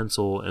a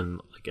pencil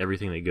and like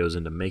everything that goes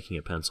into making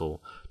a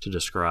pencil to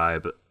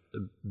describe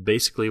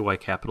basically why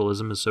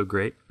capitalism is so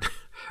great,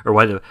 or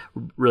why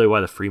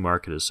the free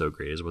market is so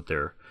great, is what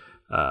they're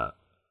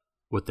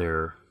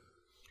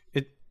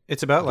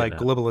it's about like at.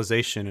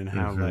 globalization and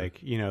how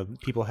like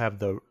people have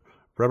the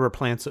rubber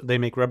plants. They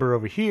make rubber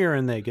over here,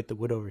 and they get the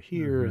wood over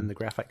here, and the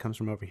graphite comes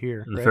from over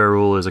here. And the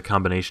ferrule is a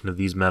combination of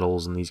these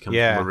metals, and these come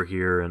from over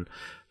here, and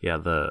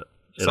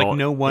it's like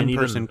no one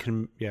person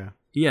can.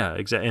 Yeah,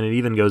 exactly. And it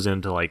even goes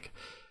into like,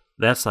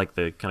 that's like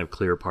the kind of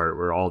clear part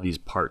where all these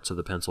parts of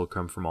the pencil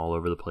come from all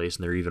over the place,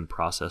 and they're even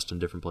processed in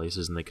different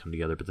places, and they come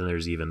together. But then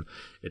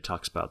it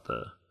talks about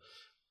the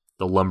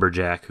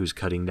lumberjack who's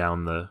cutting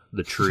down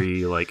the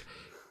tree, like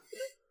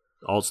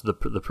also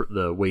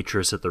the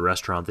waitress at the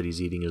restaurant that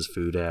he's eating his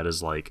food at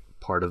is like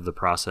part of the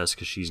process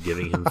because she's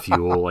giving him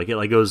fuel. Like it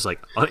like goes like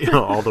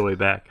all the way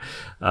back.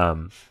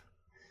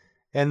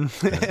 And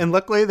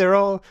luckily they're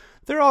all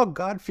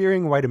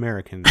God-fearing white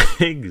Americans.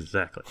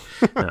 Exactly.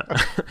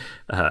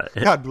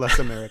 God bless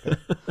America.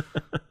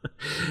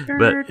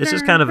 But it's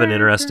just kind of an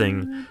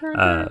interesting,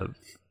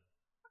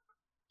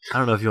 I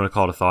don't know if you want to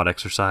call it a thought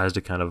exercise to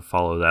kind of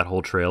follow that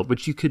whole trail,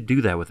 but you could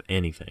do that with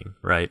anything,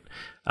 right?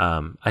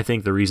 I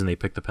think the reason they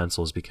picked the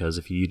pencil is because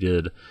if you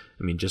did,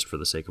 I mean, just for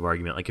the sake of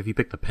argument, like if you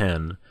picked the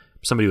pen,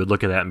 somebody would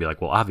look at that and be like,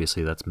 well,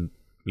 obviously that's,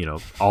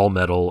 all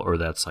metal, or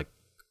that's like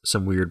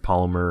some weird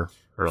polymer,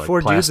 or like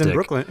 4 plastic. dudes in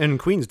Brooklyn and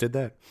Queens did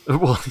that.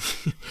 Well,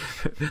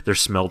 they're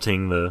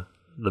smelting the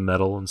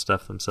metal and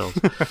stuff themselves.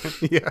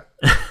 Yeah.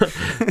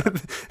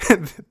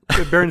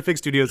 The Baron Fig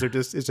Studios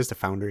it's just a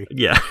foundry.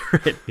 Yeah,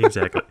 right.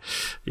 Exactly.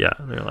 Yeah,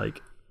 they're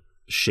like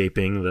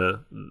shaping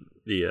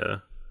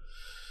the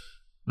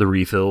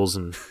refills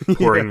and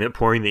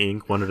pouring the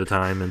ink one at a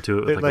time into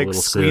it with like a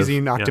little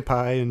squeezing sieve.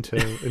 octopi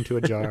into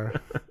a jar.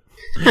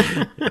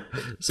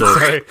 So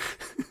sorry,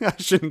 I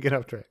shouldn't get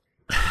off track.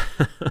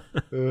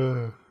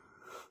 Yeah.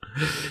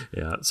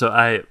 So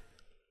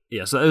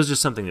it was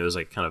just something that was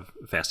like kind of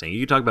fascinating.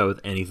 You can talk about it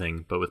with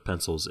anything, but with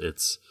pencils,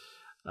 it's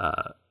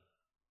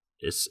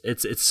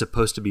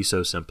supposed to be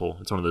so simple.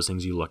 It's one of those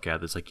things you look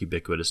at that's like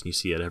ubiquitous and you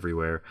see it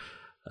everywhere.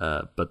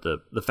 But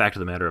the fact of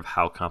the matter of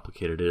how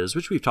complicated it is,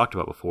 which we've talked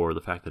about before,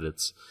 the fact that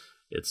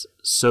it's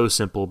so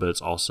simple, but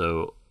it's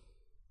also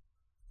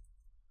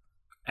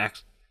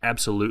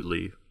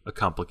absolutely a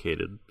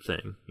complicated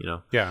thing,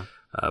 Yeah.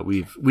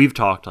 We've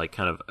talked like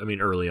kind of, I mean,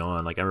 early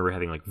on, like I remember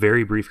having like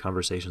very brief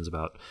conversations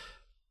about,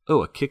 a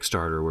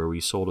Kickstarter where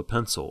we sold a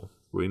pencil,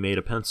 where we made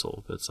a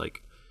pencil. But it's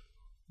like,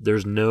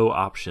 there's no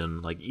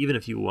option. Like even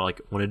if you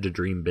wanted to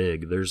dream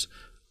big, there's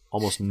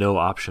almost no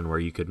option where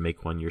you could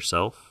make one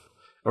yourself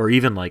or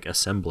even like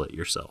assemble it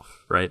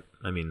yourself. Right.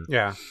 I mean,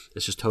 yeah,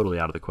 it's just totally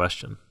out of the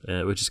question,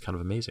 which is kind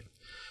of amazing.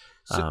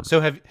 So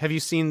have you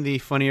seen the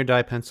Funny or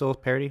Die pencil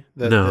parody?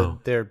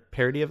 No. Their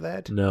parody of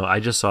that? No, I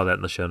just saw that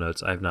in the show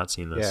notes. I have not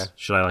seen this. Yeah.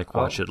 Should I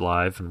watch it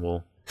live and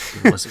we'll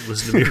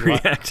listen to me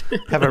react?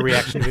 Have a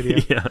reaction video?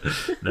 Yeah.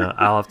 No,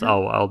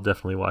 I'll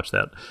definitely watch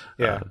that.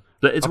 Yeah.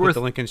 But it's I'll worth put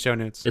the link in show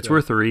notes. It's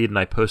worth a read, and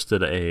I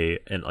posted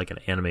an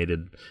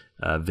animated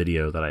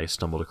video that I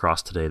stumbled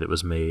across today that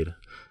was made.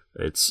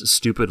 It's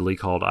stupidly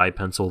called I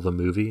Pencil the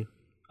Movie.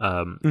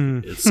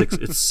 It's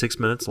 6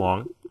 minutes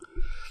long.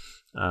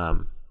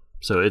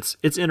 So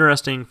it's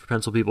interesting for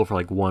pencil people for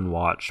like one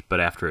watch, but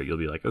after it you'll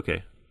be like,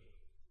 okay,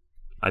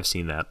 I've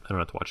seen that. I don't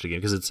have to watch it again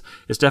because it's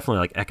definitely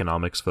like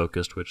economics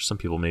focused, which some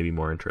people may be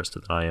more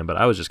interested than I am. But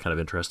I was just kind of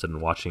interested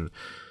in watching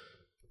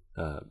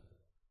kind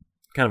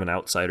of an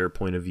outsider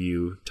point of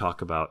view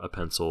talk about a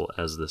pencil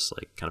as this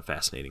like kind of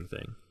fascinating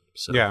thing.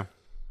 So yeah,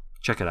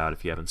 check it out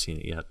if you haven't seen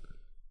it yet.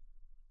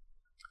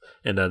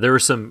 And there were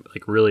some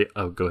like really.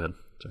 Oh, go ahead.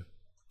 Sorry.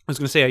 I was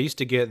going to say I used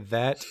to get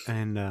that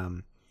and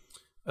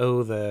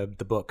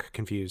the book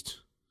confused.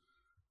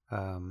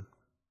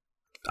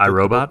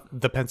 iRobot?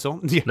 The pencil?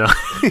 Yeah. No.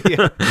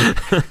 Yeah.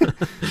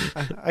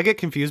 I get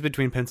confused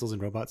between pencils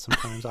and robots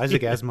sometimes.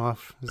 Isaac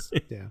Asimov.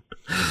 Yeah.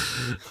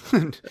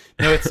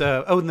 No, it's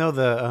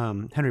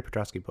the Henry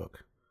Petrosky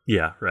book.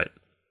 Yeah, right.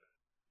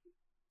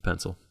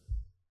 Pencil.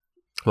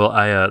 Well,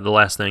 the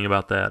last thing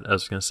about that I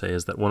was going to say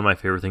is that one of my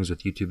favorite things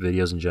with YouTube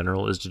videos in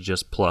general is to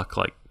just pluck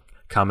like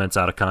comments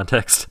out of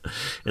context,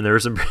 and there were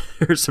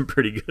some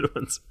pretty good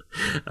ones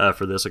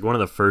for this. Like one of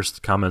the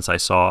first comments I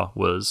saw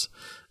was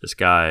this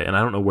guy, and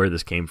I don't know where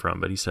this came from,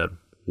 but he said,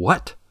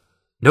 "What?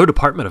 No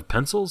Department of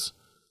Pencils?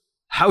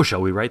 How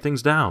shall we write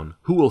things down?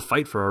 Who will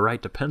fight for our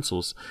right to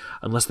pencils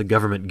unless the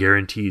government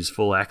guarantees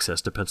full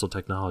access to pencil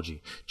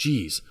technology?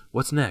 Geez,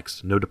 what's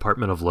next? No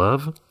Department of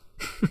Love?"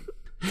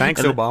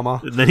 Thanks,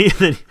 Obama.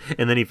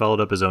 And then he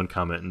followed up his own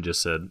comment and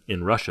just said,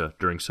 "In Russia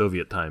during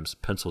Soviet times,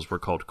 pencils were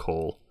called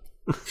coal."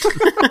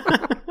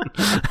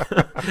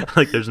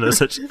 There's no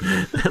such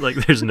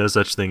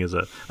thing as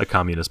a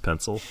communist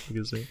pencil. You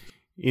can see.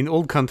 In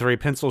old country,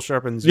 pencil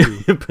sharpens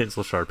you.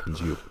 Pencil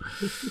sharpens you.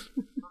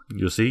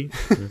 You see?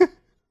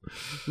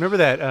 Remember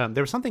that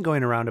there was something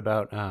going around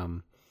about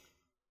a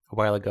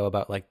while ago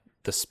about like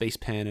the space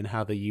pen and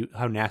how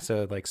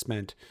NASA like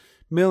spent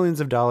millions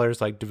of dollars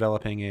like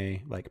developing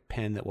a like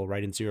pen that will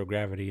write in zero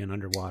gravity and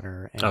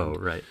underwater. And, oh,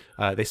 right.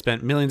 They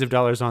spent millions of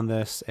dollars on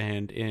this,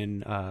 and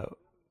in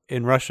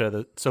in Russia,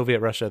 the Soviet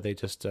Russia, they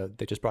just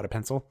brought a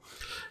pencil.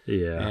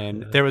 Yeah.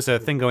 And there was a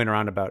thing going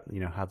around about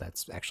how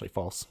that's actually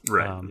false.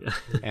 Right.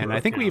 And I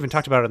think we even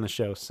talked about it on the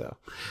show. So.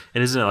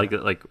 And isn't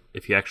it like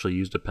if you actually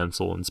used a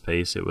pencil in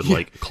space, it would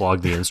like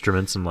clog the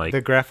instruments and like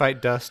the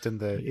graphite dust and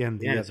the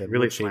it's the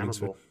really wood shavings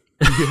flammable.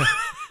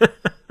 would-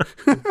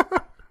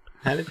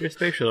 How did your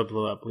space shuttle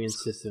blow up? We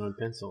insisted on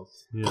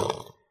pencils. Yeah.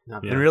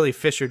 Not And really,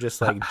 Fisher just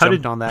like How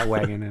jumped did- on that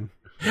wagon and.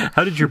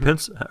 How did your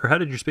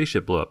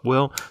spaceship blow up?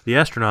 Well, the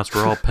astronauts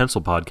were all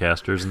pencil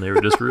podcasters, and they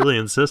were just really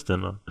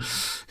insistent on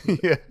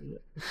Yeah.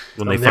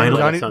 when they never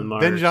finally let us on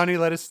Mars. Then Johnny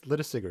lit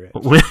a cigarette.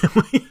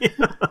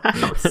 I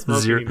don't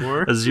smoke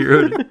anymore. a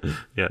zero,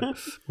 yeah,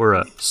 or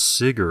a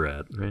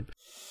cigarette, right?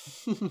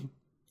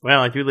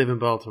 Well, I do live in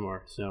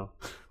Baltimore, so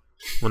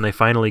When they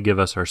finally give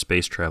us our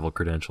space travel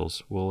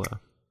credentials, we'll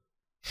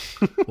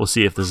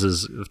see if this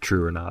is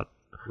true or not.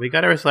 we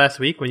got ours last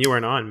week when you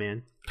weren't on,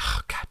 man.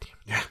 Oh, God damn.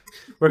 Yeah.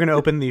 We're gonna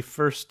open the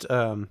first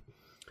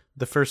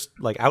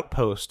like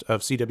outpost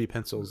of CW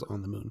pencils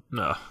on the moon.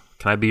 No,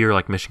 can I be your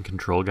like mission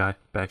control guy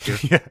back here?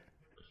 Yeah.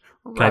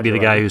 Can I be the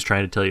guy who's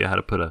trying to tell you how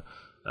to put a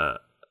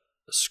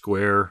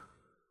square?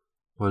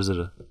 What is it?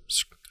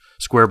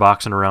 Square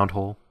box in a round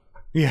hole.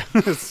 Yeah.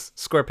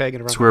 Square peg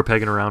in a round. Square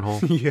peg in a round hole.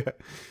 Yeah.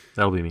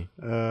 That'll be me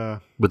Uh.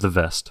 with the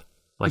vest,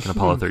 like in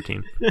Apollo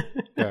 13.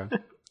 Yeah.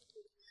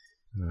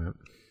 All right.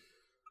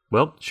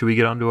 Well, should we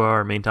get on to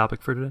our main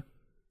topic for today?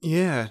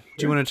 Yeah.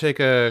 Do you want to take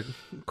a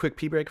quick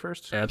pee break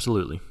first?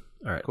 Absolutely.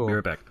 All right. Cool. Be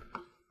right back.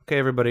 Okay,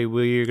 everybody.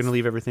 We're gonna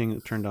leave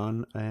everything turned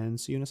on and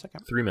see you in a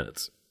second. 3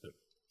 minutes.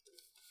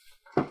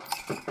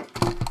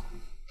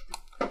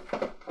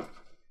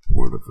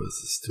 One of us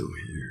is still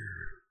here.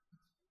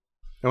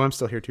 Oh, I'm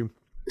still here too.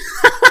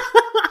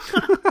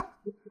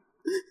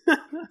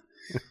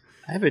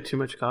 I have had too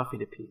much coffee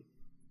to pee.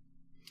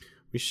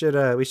 We should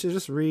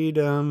just read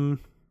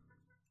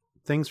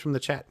things from the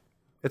chat.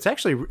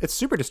 It's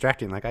super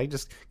distracting. Like I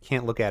just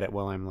can't look at it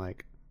while I'm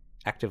like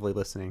actively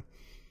listening.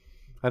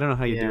 I don't know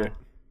how you do it.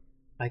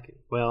 I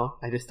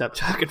just stopped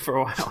talking for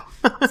a while.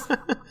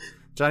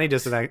 Johnny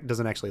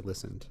doesn't actually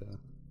listen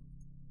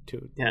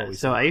to Yeah, what we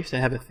so say. I used to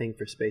have a thing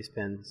for space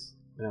pens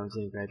when I was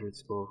in graduate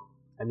school.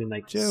 I mean,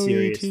 like Joey,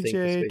 serious thing for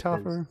TJ, space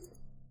Toffer. pens.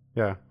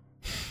 Yeah.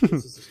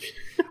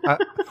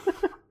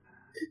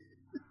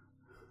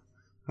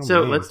 Oh,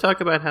 So man. let's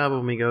talk about how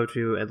when we go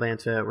to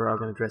Atlanta, we're all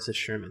going to dress as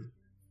Sherman,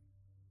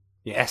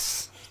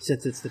 Yes.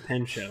 since it's the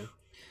pen show.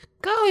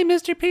 Golly,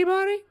 Mr.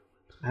 Peabody.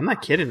 I'm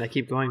not kidding. I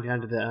keep going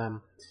down to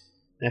the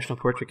National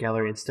Portrait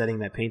Gallery and studying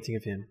that painting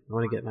of him. I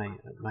want to get my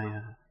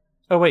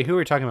Oh wait, who are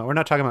we talking about? We're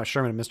not talking about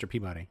Sherman and Mr.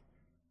 Peabody.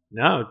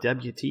 no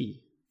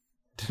WT.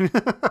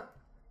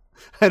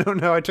 I don't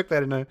know. I took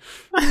that in a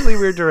really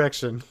weird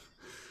direction.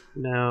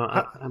 No,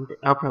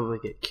 I'll probably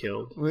get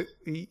killed.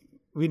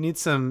 We need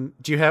some.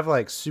 Do you have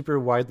like super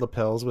wide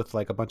lapels with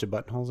like a bunch of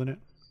buttonholes in it?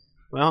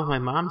 Well, my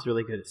mom's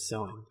really good at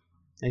sewing.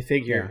 I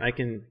figure Yeah. I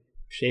can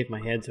shave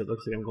my head so it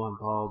looks like I'm going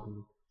bald.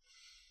 And,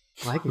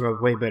 well, I can grow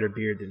a way better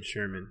beard than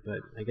Sherman, but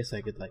I guess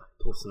I could like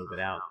pull some of it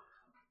out.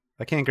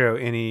 I can't grow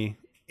any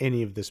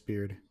of this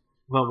beard.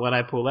 Well, what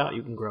I pull out,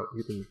 you can grow.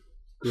 You can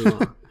glue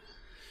on.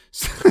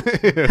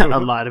 A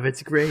lot of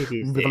it's gray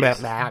these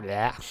days.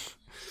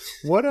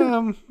 What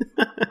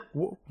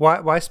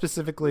why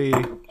specifically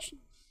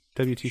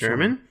WT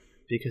Sherman?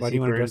 Because Why do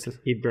you wanna dress this?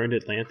 he burned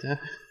Atlanta.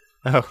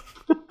 Oh.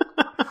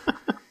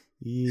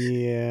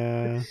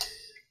 Yeah.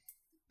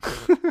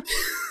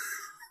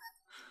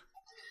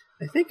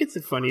 I think it's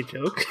a funny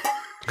joke.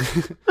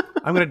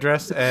 I'm gonna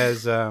dress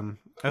as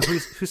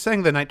who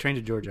sang the Night Train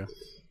to Georgia?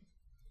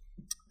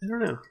 I don't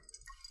know.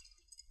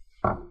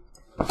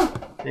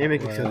 Maybe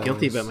make me feel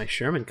guilty about my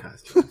Sherman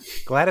costume.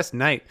 Gladys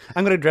Knight.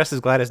 I'm gonna dress as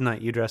Gladys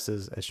Knight. You dress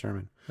as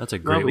Sherman. That's a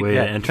great way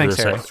yeah, to enter thanks,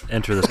 this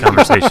enter this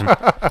conversation.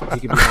 You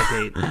could be our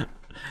date.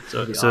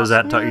 So is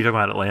that you're talking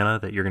about Atlanta,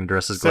 that you're going to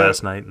dress as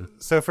Gladys Knight?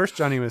 So first,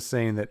 Johnny was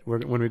saying that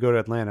when we go to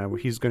Atlanta,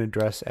 he's going to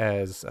dress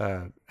as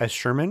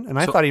Sherman, and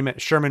I thought he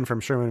meant Sherman from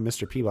Sherman and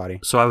Mr. Peabody.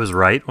 So I was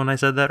right when I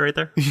said that right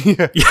there?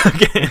 Yeah.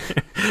 Okay.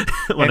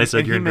 When I said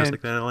and you're he going to dress meant-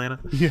 like that in Atlanta?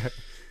 Yeah.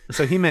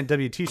 So he meant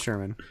W.T.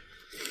 Sherman.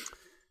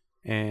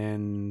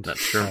 And That's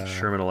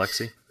Sherman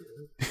Alexi.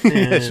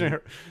 And Sherman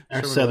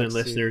our southern Alexi.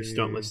 listeners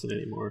don't listen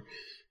anymore.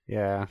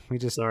 Yeah, we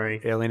just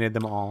Sorry. alienated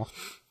them all.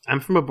 I'm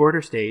from a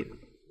border state.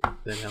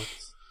 That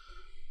helps.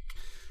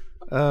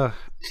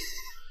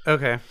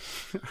 Okay.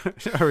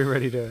 Are we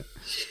ready to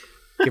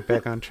get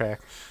back on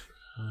track?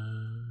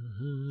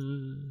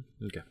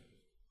 Okay.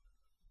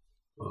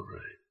 All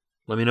right.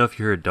 Let me know if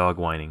you hear a dog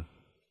whining.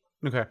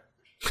 Okay.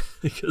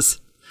 Because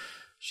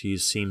she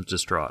seems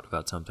distraught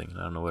about something. And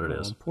I don't know what it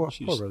is. Poor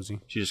She's Rosie.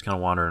 She's just kind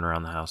of wandering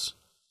around the house,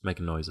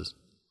 making noises.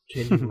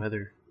 Changing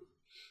weather.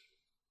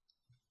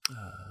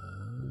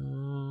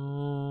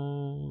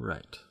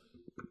 Right.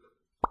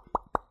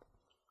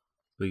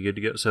 We good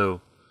to go?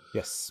 So,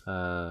 Yes.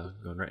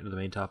 going right into the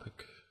main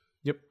topic.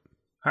 Yep.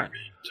 All right.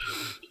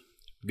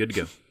 Good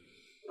to go.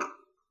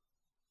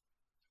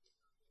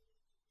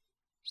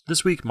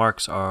 This week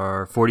marks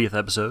our 40th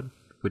episode,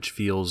 which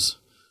feels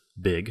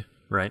big,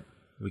 right?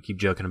 We keep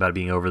joking about it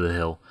being over the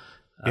hill.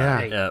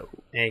 Yeah.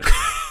 Hey,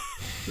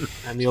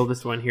 I'm the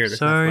oldest one here. That's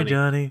Sorry, not funny.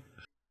 Johnny.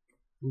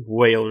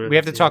 Way older. We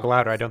have to than talk you.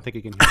 louder. I don't think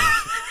you can hear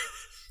us.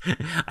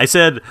 I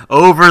said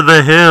over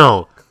the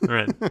hill. All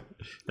right.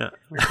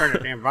 Turn the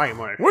damn volume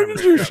on. What did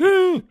you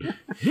say?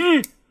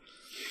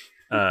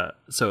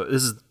 So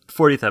this is the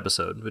 40th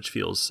episode, which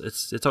feels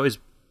it's always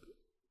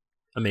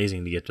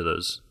amazing to get to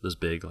those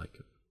big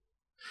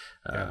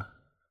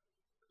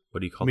what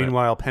do you call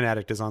Meanwhile, Pen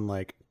Addict is on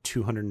like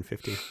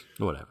 250. that?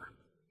 Whatever.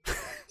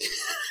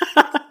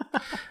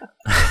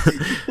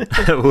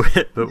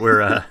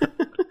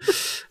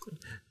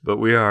 but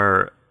we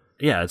are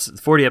it's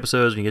 40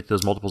 episodes and you get to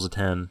those multiples of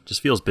 10.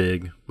 Just feels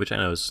big, which I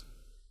know is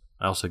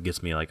also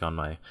gets me like on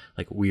my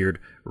like weird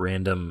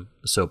random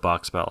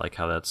soapbox about like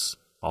how that's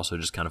also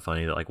just kind of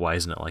funny that like why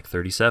isn't it like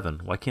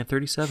 37? Why can't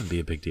 37 be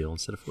a big deal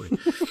instead of 40?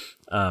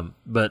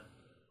 But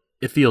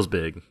it feels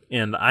big,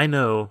 and I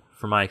know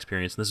from my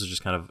experience, and this is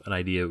just kind of an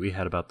idea we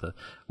had about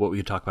what we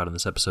could talk about in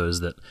this episode, is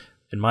that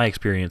in my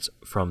experience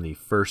from the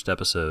first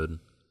episode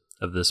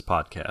of this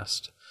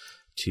podcast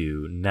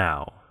to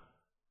now,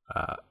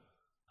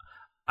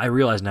 I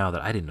realize now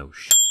that I didn't know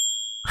shit.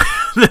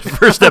 The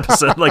first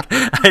episode, like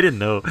I didn't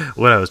know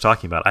what I was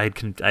talking about. I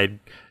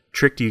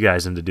tricked you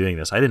guys into doing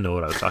this. I didn't know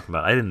what I was talking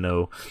about. I didn't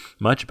know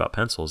much about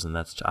pencils, and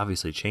that's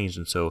obviously changed.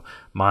 And so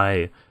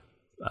my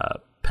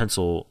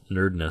pencil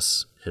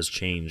nerdness has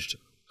changed.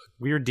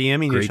 We were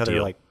DMing Great each other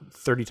deal. like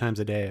 30 times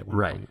a day at one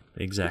point.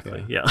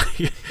 Exactly. Yeah.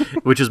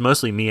 Which is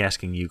mostly me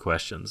asking you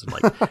questions and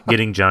like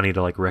getting Johnny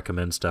to like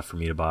recommend stuff for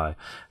me to buy.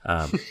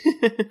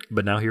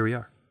 But now here we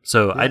are.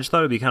 So I just thought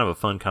it'd be kind of a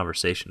fun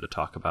conversation to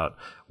talk about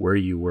where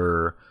you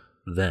were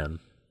then,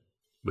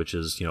 which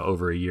is,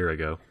 over a year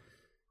ago.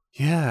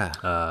 Yeah.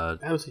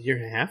 That was a year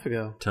and a half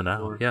ago. To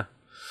now. Or- Yeah.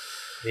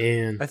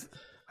 Man.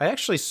 I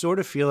actually sort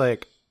of feel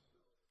like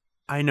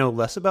I know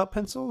less about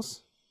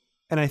pencils,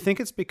 and I think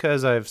it's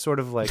because I've sort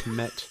of like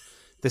met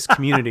this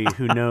community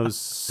who knows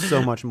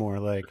so much more.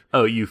 Like,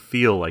 Oh, you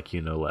feel like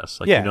you know less.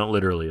 Like Yeah. you don't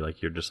literally,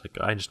 like you're just like,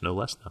 I just know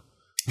less now.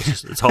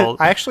 It's all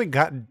I actually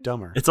got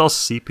dumber it's all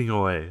seeping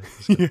away.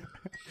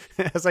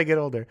 as I get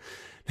older.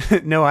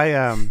 No,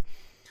 I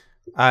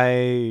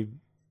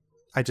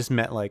just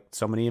met like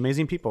so many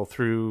amazing people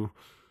through,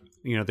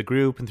 the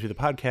group and through the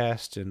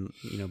podcast, and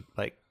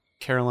like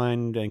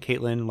Caroline and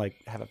Caitlin like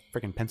have a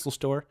freaking pencil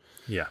store.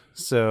 Yeah.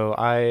 So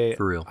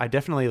For real. I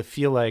definitely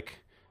feel like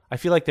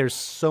there's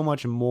so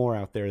much more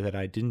out there that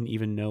I didn't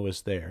even know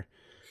was there.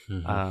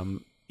 Mm-hmm.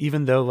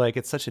 Even though like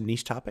it's such a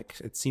niche topic,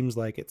 it seems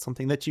like it's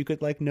something that you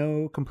could like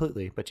know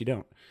completely, but you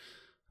don't.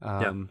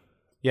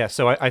 Yeah.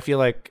 So I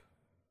feel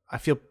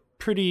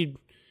pretty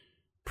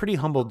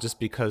humbled just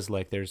because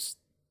like there's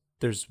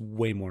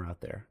way more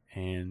out there,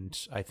 and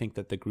I think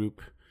that the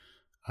group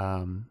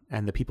and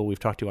the people we've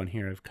talked to on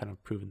here have kind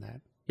of proven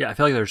that. Yeah, I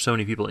feel like there's so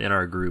many people in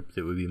our group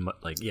that would be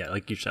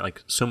like you said,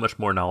 like so much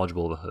more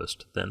knowledgeable of a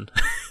host than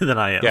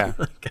I am. Yeah.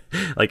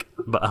 like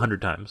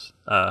 100 times.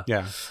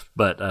 Yeah.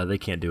 But they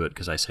can't do it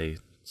because I say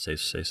so.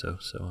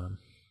 So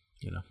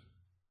this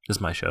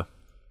is my show.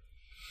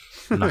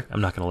 I'm not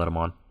going to let them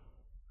on.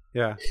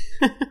 Yeah.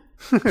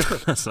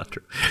 That's not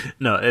true.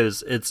 No,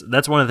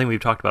 that's one of the things we've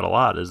talked about a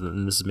lot,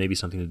 and this is maybe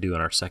something to do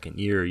in our second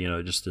year.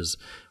 Just as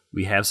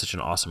we have such an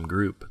awesome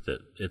group that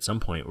at some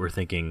point we're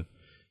thinking,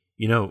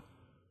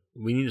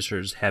 we need to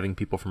start just having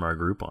people from our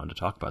group on to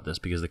talk about this,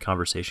 because the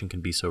conversation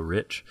can be so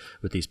rich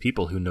with these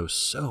people who know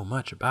so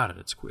much about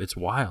it. It's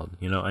wild.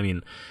 I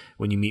mean,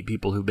 when you meet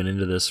people who've been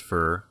into this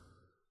for,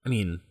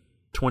 20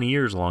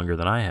 years longer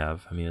than I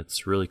have,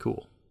 it's really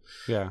cool.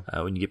 Yeah.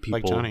 When you get people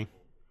Like Johnny.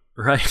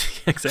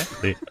 Right,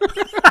 exactly.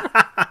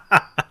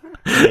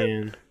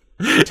 Man.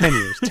 10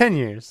 years. 10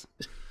 years.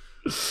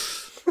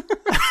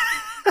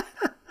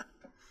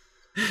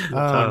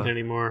 Not talking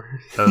anymore.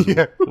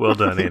 Well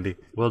done, Andy.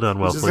 Well done,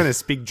 He's just Wellesley. going to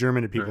speak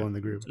German to people in the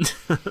group.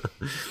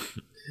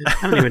 I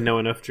don't even know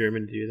enough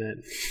German to do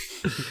that.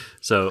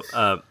 So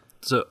I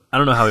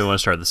don't know how we want to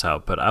start this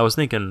out, but I was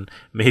thinking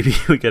maybe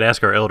we could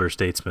ask our elder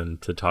statesman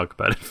to talk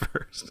about it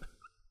first.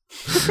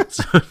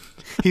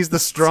 He's the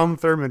Strom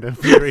Thurmond of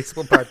the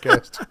Erasable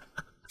podcast.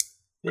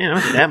 Man,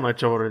 I'm not that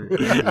much older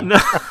than you. No,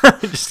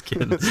 just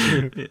kidding.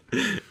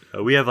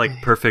 We have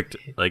like perfect,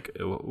 like,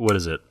 what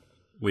is it?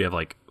 We have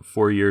like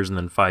 4 years and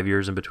then 5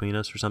 years in between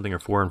us or something, or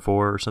 4 and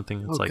 4 or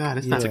something. It's Oh, like, God,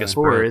 it's yeah. not like a It's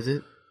like a four, spread. is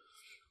it?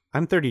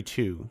 I'm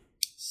 32.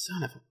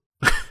 Son of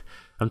a...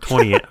 I'm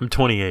 28. I'm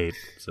 28.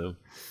 So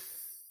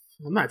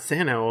I'm not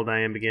saying how old I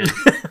am again.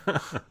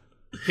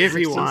 Hit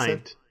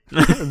rewind.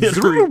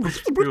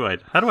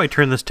 Rewind. How do I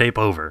turn this tape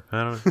over?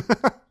 I don't know.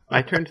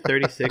 I turned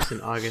 36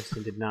 in August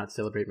and did not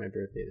celebrate my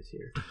birthday this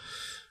year.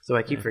 So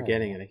I keep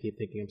forgetting it. I keep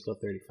thinking I'm still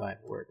 35. It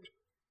worked.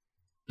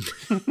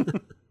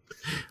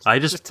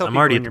 Just tell I'm people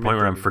already when at the you're point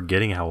where I'm mid-30s.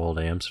 forgetting how old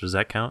I am. So does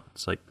that count?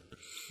 It's like,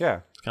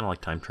 Yeah. it's kind of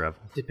like time travel.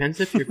 Depends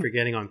if you're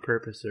forgetting on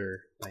purpose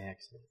or by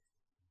accident.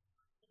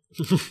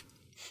 If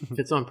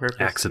it's on purpose,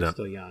 Accident.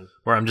 you're still young.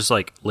 Where I'm just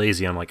like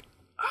lazy. I'm like,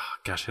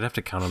 Gosh, I'd have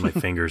to count on my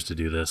fingers to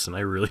do this, and I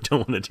really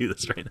don't want to do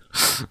this right now.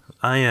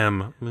 I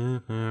am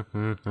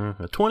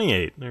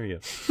 28. There you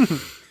go.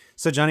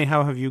 So, Johnny,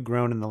 how have you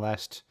grown in the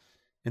last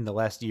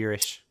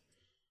year-ish?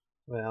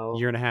 Well,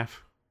 Year and a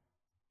half?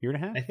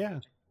 Yeah.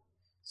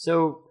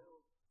 So,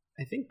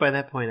 I think by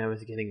that point I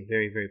was getting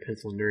very, very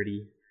pencil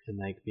nerdy and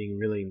like being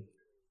really,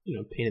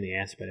 pain in the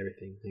ass about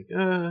everything. Like,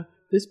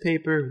 this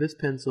paper, this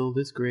pencil,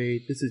 this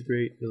grade, this is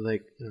great. But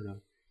like, I don't know.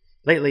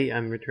 Lately,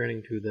 I'm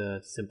returning to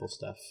the simple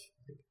stuff.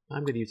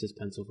 I'm going to use this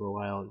pencil for a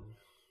while and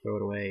throw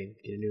it away and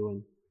get a new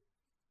one.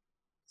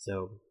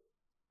 So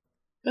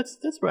that's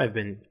where I've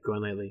been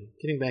going lately,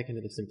 getting back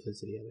into the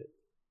simplicity of it.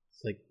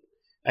 It's like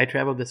I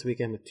traveled this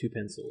weekend with 2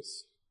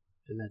 pencils,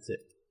 and that's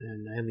it.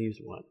 And I only used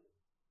one.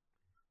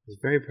 I was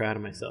very proud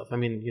of myself. I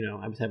mean,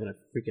 I was having a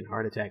freaking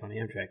heart attack on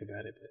Amtrak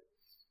about it, but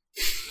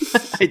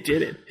I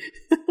did it.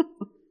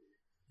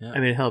 Yeah. I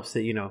mean, it helps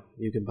that, you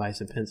can buy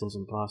some pencils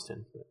in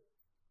Boston. But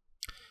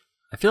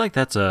I feel like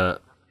that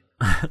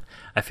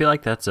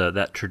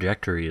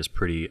trajectory is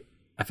pretty.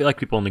 I feel like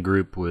people in the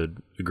group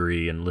would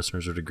agree, and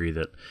listeners would agree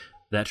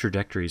that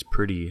trajectory is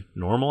pretty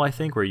normal. I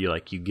think where you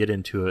get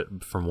into it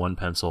from one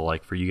pencil.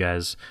 Like for you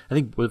guys, I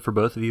think for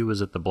both of you,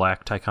 was it the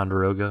black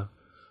Ticonderoga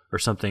or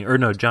something? Or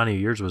no, Johnny,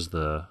 yours was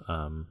the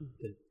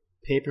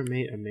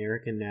Paper-Mate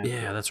American National.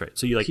 Yeah, that's right.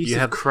 So you you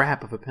have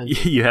crap of a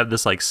pencil. You have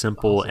this like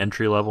simple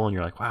entry level, and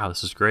you're like, wow,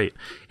 this is great.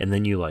 And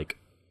then you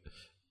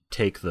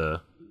take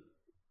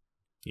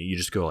you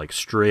just go like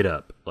straight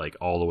up, like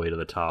all the way to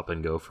the top,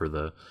 and go for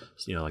the,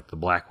 like the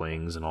black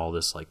wings and all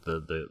this, like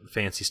the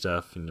fancy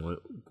stuff. And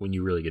when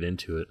you really get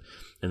into it,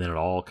 and then it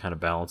all kind of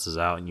balances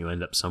out, and you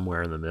end up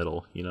somewhere in the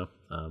middle. Yeah.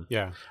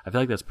 I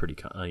feel like that's pretty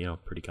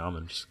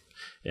common,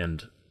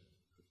 and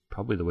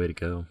probably the way to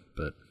go.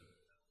 But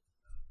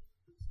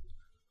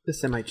the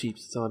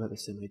semi-cheaps, it's all about the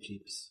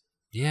semi-cheaps.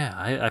 Yeah,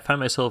 I find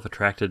myself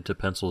attracted to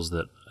pencils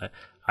that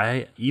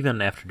I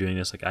even after doing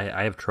this, like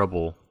I have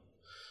trouble.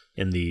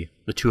 And the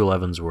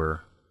 211s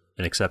were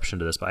an exception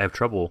to this, but I have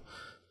trouble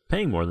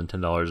paying more than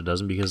 $10 a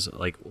dozen because,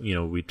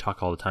 we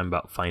talk all the time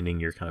about finding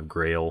your kind of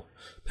grail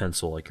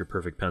pencil, like your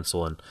perfect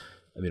pencil. And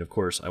I mean, of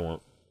course,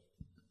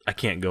 I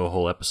can't go a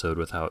whole episode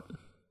without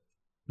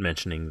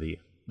mentioning the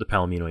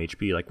Palomino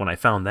HB. Like when I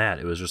found that,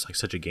 it was just like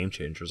such a game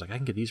changer. It was like, I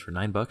can get these for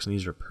 $9 and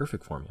these are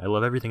perfect for me. I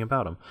love everything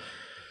about them.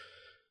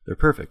 They're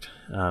perfect.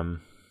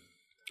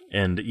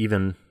 And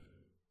even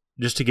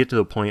just to get to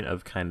the point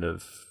of kind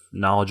of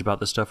knowledge about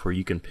this stuff where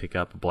you can pick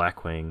up a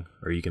Blackwing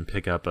or you can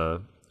pick up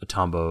a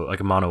Tombow, like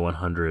a Mono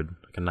 100,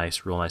 like a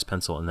real nice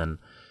pencil, and then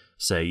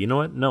say, you know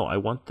what? No, I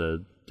want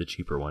the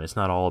cheaper one. It's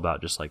not all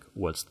about just like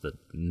what's the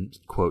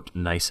quote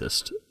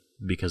nicest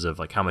because of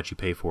like how much you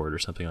pay for it or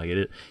something like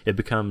it. It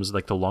becomes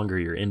like the longer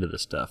you're into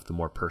this stuff, the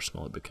more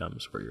personal it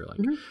becomes. Where you're like,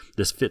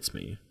 this fits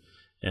me,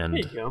 and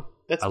there you go.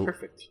 That's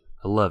perfect.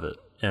 I love it,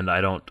 and I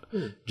don't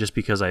just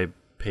because I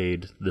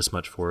paid this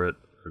much for it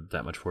or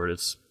that much for it.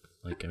 It's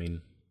like, I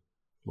mean,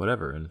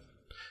 whatever, and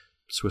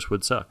Swiss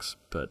wood sucks,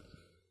 but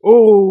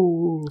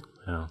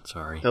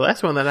sorry. The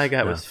last one that I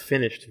got was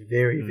finished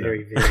very,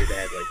 very, very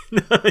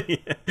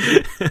badly.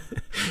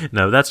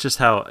 No, that's just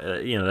how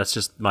that's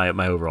just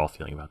my overall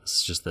feeling about this.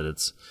 It's just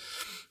that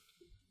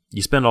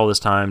you spend all this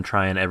time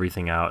trying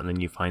everything out, and then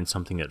you find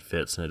something that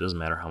fits, and it doesn't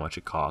matter how much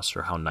it costs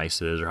or how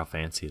nice it is or how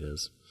fancy it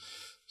is.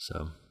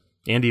 So,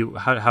 Andy,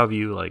 how have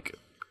you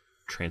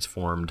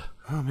transformed?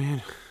 Oh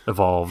man,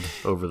 evolved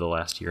over the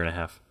last year and a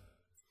half.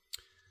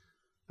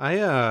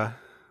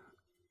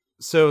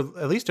 So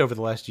at least over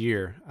the last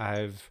year,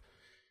 I've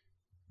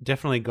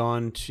definitely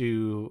gone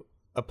to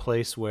a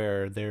place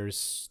where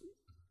there's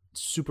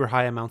super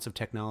high amounts of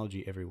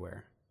technology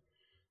everywhere.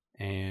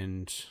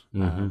 And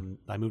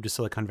I moved to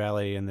Silicon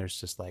Valley, and there's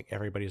just like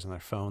everybody's on their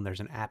phone.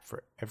 There's an app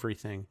for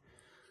everything.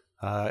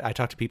 I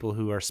talk to people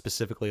who are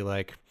specifically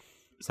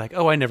it's like,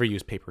 oh, I never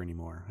use paper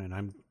anymore, and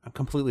I'm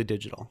completely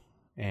digital.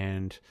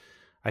 And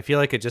I feel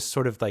like it just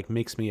sort of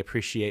makes me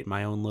appreciate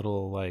my own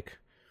little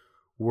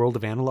world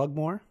of analog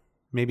more.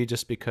 Maybe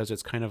just because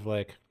it's kind of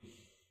I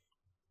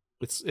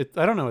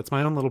don't know, it's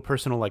my own little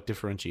personal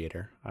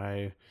differentiator.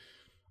 I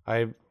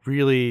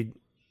really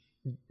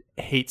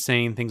hate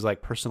saying things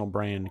like personal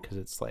brand because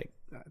it's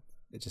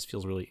it just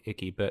feels really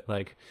icky, but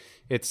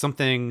it's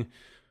something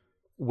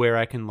where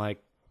I can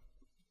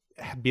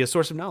be a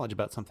source of knowledge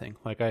about something.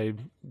 I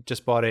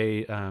just bought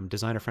a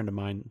designer friend of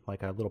mine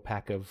a little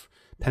pack of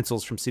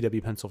pencils from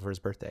CW Pencil for his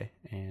birthday,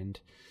 and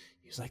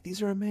he's like,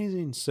 these are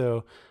amazing.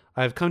 So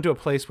I've come to a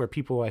place where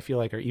people I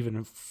feel are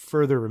even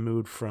further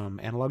removed from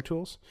analog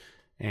tools,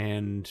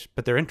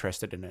 but they're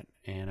interested in it,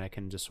 and I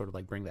can just sort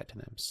of bring that to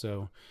them.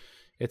 So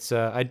it's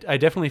I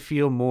definitely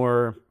feel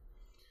more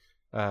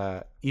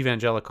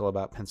evangelical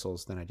about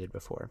pencils than I did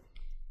before.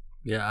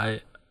 Yeah,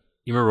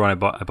 you remember when I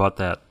bought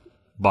that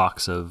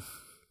box of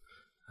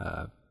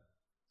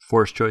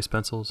Forest Choice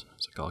pencils? I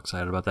was all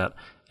excited about that,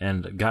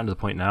 and gotten to the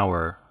point now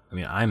where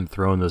I'm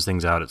throwing those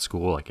things out at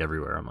school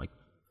everywhere. I'm like,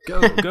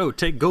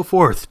 go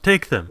forth,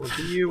 take them. One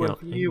for you, one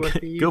for you, one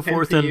for you. Go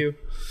forth and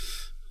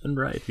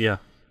write. Yeah.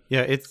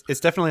 Yeah, it's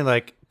definitely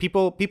like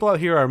people out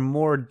here are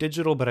more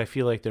digital, but I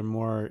feel like they're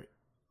more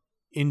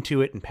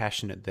into it and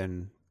passionate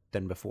than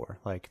before.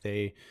 Like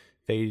they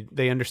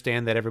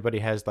understand that everybody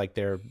has like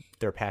their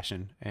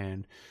passion.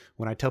 And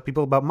when I tell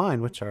people about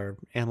mine, which are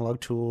analog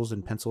tools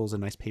and pencils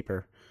and nice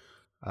paper,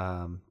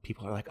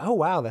 people are like, "Oh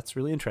wow, that's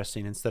really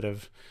interesting." Instead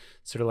of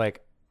sort of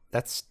like,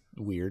 "That's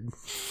weird."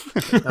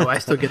 Oh, I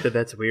still get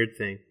that's weird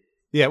thing.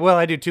 Yeah, well,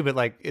 I do too, but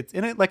like it's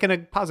in a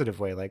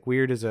positive way. Like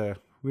weird is a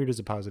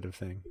positive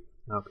thing.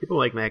 Oh, people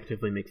like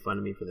actively make fun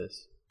of me for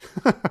this.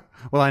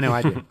 Well, I know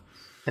I do.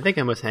 I think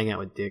I must hang out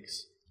with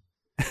dicks.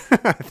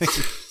 I think.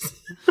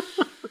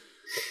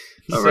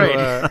 All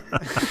right.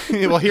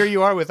 Well, here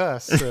you are with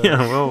us. So. Yeah.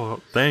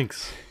 Well,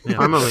 thanks.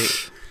 Yeah. I'm only.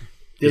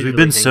 Because we've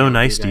been so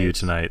nice to you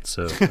tonight.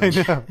 So I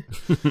know.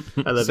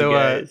 I love you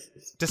guys.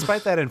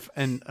 Despite that,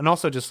 and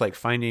also just like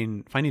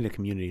finding a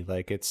community,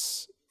 like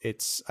it's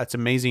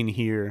amazing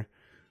here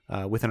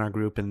within our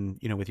group, and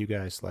with you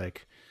guys,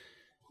 like.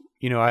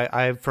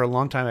 I for a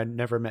long time I'd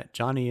never met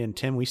Johnny and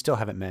Tim. We still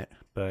haven't met,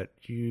 but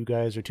you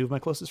guys are two of my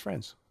closest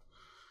friends.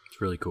 it's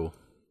really cool.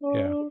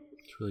 Yeah,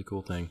 It's a really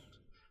cool thing.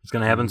 It's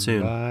gonna happen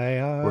soon.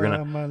 We're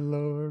gonna, my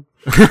lord.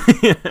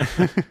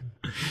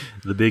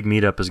 The big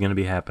meetup is gonna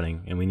be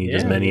happening, and we need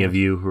as many of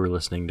you who are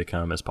listening to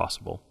come as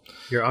possible.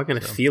 You're all gonna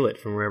feel it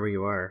from wherever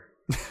you are.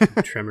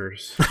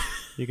 Tremors.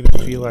 You're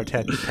gonna feel our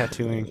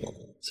tattooing.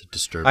 It's a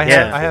disturbing.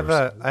 I have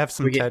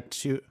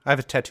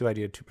a tattoo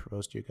idea to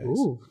propose to you guys.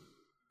 Ooh.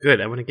 Good.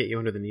 I want to get you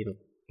under the needle.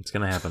 It's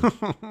gonna happen.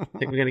 I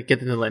think we're gonna get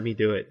them to let me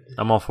do it.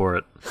 I'm all for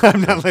it. I'm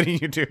not letting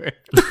you do it.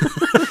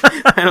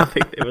 I don't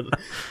think they would. Well,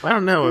 I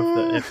don't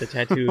know if the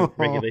tattoo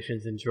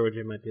regulations in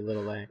Georgia might be a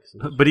little lax.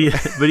 But he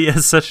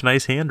has such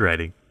nice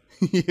handwriting.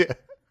 Yeah.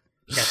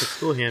 Catholic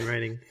school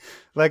handwriting.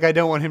 Like I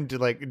don't want him to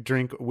like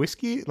drink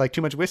whiskey, like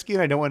too much whiskey,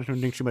 and I don't want him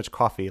to drink too much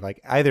coffee. Like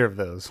either of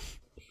those.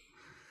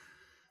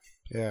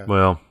 Yeah.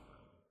 Well.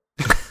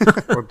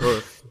 Or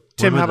both.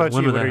 Tim, how about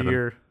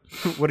you?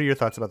 What are your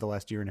thoughts about the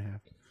last year and a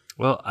half?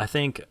 Well, I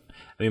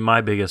mean,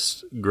 my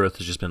biggest growth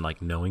has just been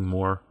like knowing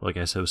more. Like I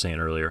was saying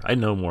earlier, I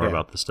know more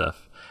about the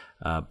stuff,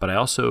 but I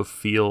also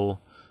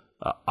feel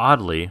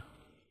oddly,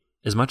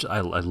 as much as I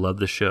love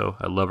the show,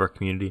 I love our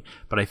community,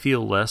 but I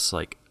feel less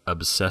like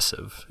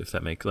obsessive, if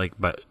that makes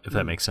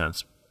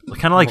sense.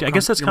 Kind of like I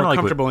guess that's kind of like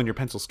comfortable in your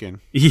pencil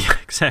skin. Yeah,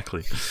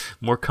 exactly.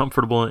 More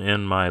comfortable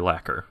in my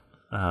lacquer,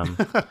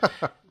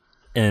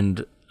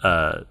 and.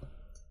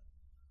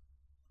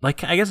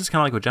 Like, I guess it's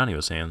kind of like what Johnny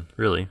was saying,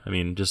 really. I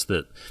mean, just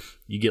that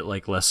you get,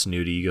 like, less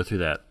snooty. You go through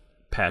that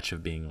patch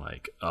of being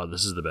like, oh,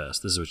 this is the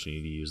best. This is what you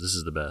need to use. This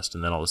is the best.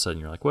 And then all of a sudden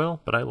you're like, well,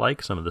 but I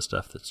like some of the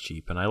stuff that's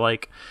cheap. And I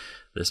like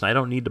this. And I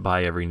don't need to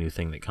buy every new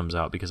thing that comes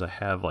out because I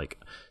have, like,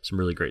 some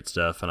really great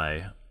stuff.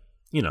 And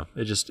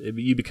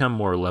you become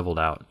more leveled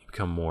out. You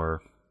become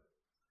more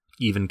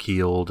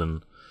even-keeled.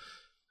 And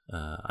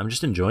I'm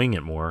just enjoying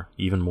it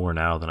even more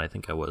now than I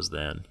think I was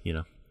then,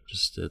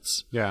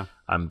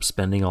 I'm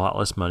spending a lot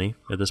less money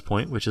at this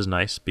point, which is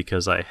nice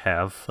because I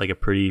have like a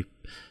pretty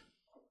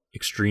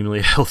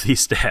extremely healthy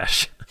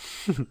stash.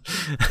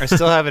 I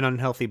still have an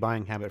unhealthy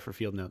buying habit for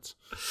field notes.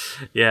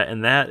 Yeah,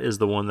 and that is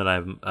the one that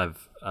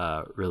I've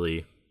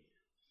really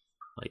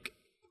like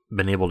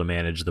been able to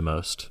manage the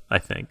most, I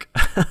think,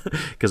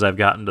 because I've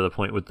gotten to the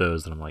point with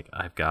those that I'm like,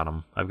 I've got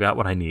them. I've got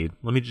what I need.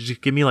 Let me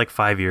just give me like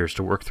 5 years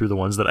to work through the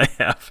ones that I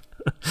have.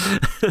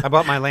 I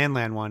bought my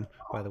Landland one,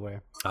 by the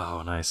way.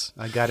 Oh, nice.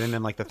 I got in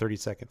like the 30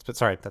 seconds, but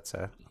sorry, that's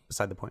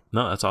beside the point.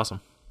 No, that's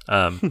awesome.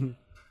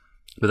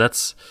 But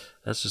that's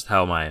just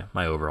how my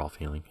overall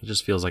feeling. It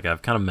just feels like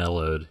I've kind of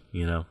mellowed,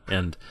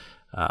 and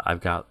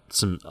I've got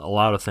a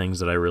lot of things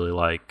that I really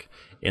like.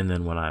 And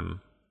then when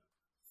I'm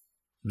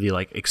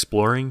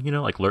exploring,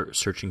 like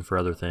searching for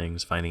other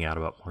things, finding out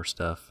about more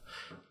stuff,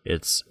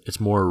 it's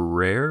more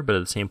rare, but at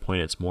the same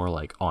point, it's more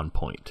like on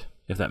point,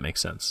 if that makes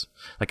sense.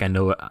 Like I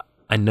know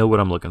what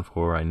I'm looking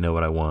for. I know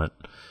what I want.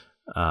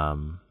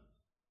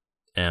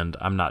 And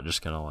I'm not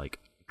just gonna like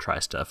try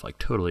stuff like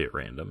totally at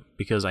random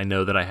because I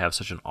know that I have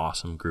such an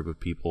awesome group of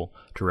people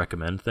to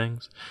recommend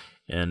things.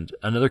 And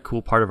another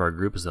cool part of our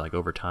group is that like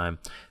over time,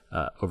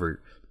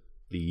 over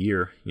the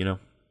year,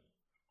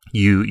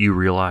 you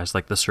realize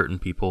like the certain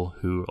people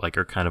who like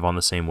are kind of on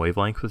the same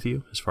wavelength with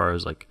you as far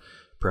as like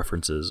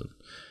preferences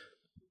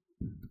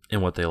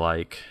and what they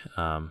like,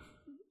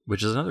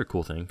 which is another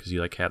cool thing because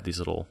you like have these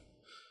little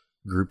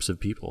groups of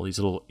people, these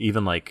little,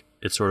 even like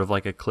it's sort of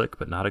like a clique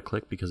but not a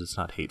clique because it's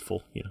not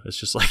hateful, it's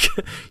just like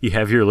you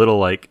have your little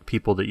like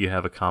people that you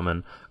have a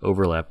common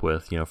overlap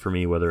with, for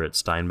me, whether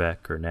it's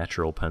Steinbeck or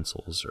natural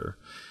pencils or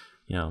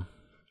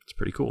it's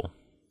pretty cool.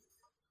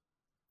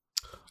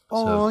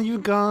 Oh, you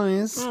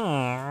guys.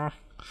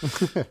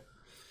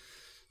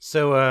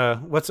 So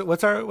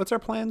what's our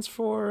plans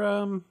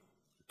for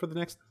the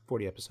next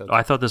 40 episodes? Oh,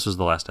 I thought this was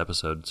the last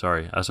episode.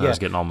 Sorry. I was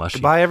getting all mushy.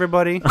 Goodbye,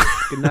 everybody.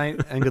 Good night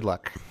and good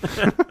luck.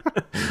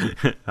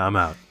 I'm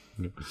out.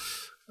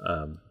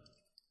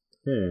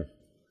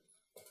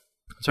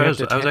 So I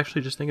was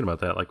actually just thinking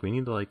about that. Like, we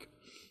need to, like,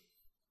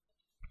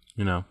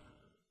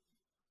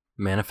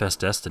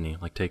 manifest destiny,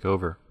 like, take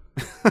over.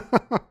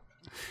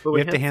 But we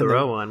have had to hand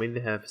Thoreau on. We need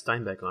to have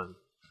Steinbeck on.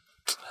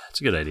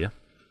 That's a good idea.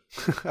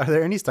 Are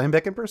there any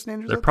Steinbeck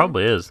impersonators? There out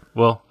probably is.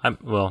 Well,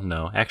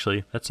 no.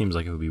 Actually, that seems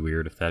like it would be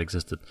weird if that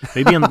existed.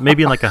 Maybe in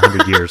like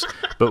 100 years.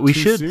 But we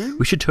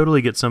should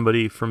totally get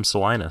somebody from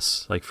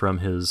Salinas, like from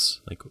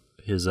his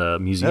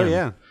museum. Oh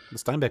yeah, the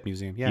Steinbeck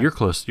Museum. Yeah, You're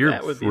close. You're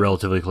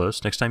relatively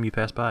close. Next time you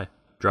pass by,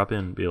 drop in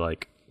and be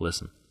like,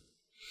 listen,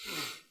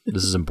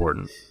 this is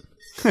important.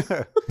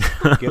 get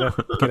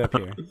up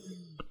here.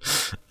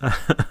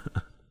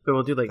 But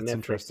we'll do like That's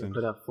Netflix and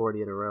put out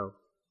 40 in a row.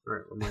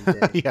 Or one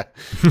day. Yeah.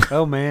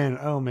 Oh man.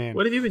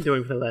 What have you been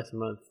doing for the last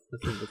month?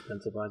 Listening to this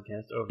pencil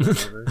podcast over and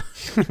over.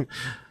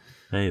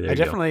 Hey, there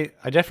you go.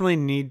 I definitely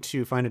need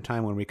to find a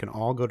time when we can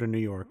all go to New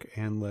York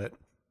and let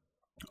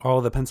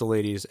all the pencil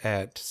ladies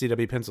at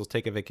CW Pencils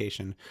take a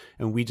vacation,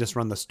 and we just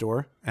run the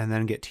store, and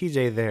then get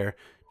TJ there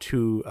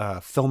to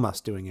film us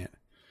doing it.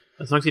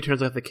 As long as he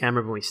turns off the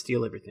camera when we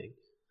steal everything.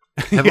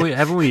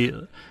 Haven't we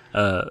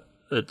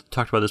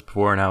talked about this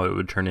before, and how it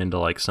would turn into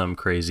like some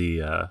crazy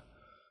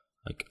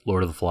like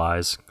Lord of the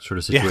Flies sort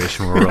of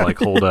situation where we're like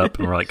holed up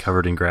and we're like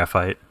covered in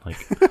graphite, like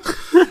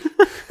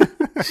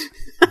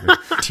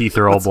our teeth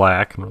are all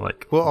black, and we're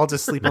like, we'll all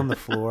just sleep on the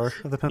floor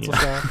of the pencil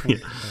shop.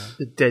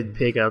 The dead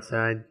pig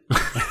outside.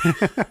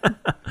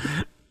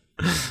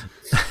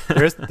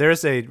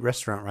 There's a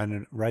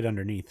restaurant right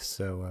underneath,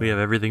 so we have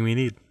everything we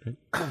need.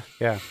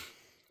 Yeah.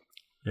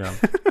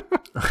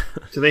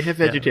 Do they have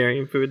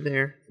vegetarian food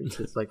there?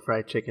 It's like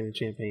fried chicken and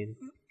champagne.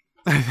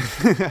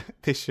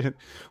 They should.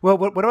 Well,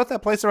 what about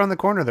that place around the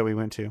corner that we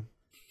went to?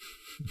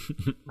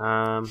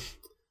 I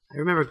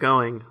remember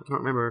going. I don't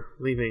remember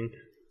leaving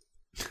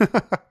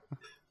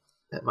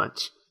that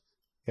much.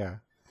 Yeah.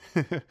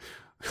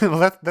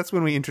 Well, that's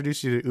when we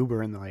introduced you to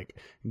Uber and like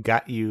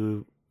got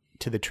you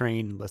to the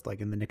train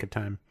like in the nick of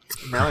time.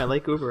 Now I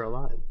like Uber a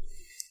lot.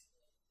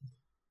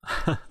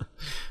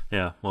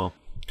 Yeah. Well,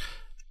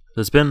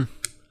 it's been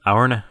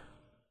a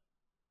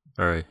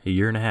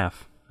year and a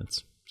half.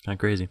 It's kind of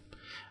crazy.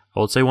 I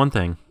would say one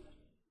thing.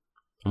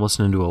 I'm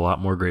listening to a lot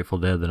more Grateful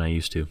Dead than I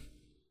used to.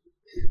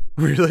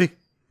 Really?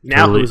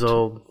 Now who's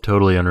old?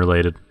 Totally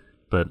unrelated.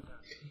 But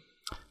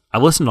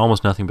I've listened to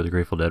almost nothing but the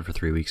Grateful Dead for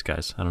 3 weeks,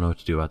 guys. I don't know what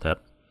to do about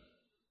that.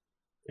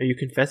 Are you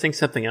confessing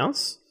something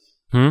else?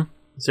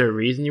 Is there a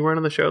reason you weren't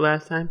on the show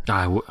last time?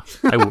 I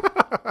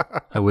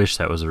wish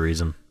that was a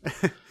reason.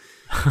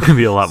 It'd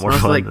be a lot more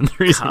fun like than the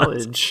reason.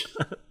 College.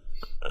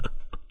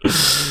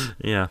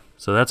 Yeah,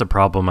 so that's a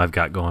problem I've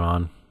got going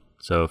on.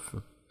 So if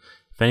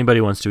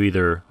anybody wants to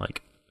either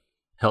like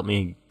help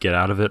me get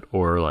out of it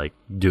or like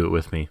do it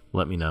with me,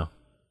 let me know.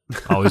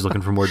 Always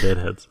looking for more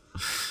deadheads.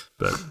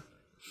 But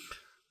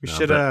we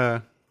should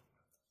there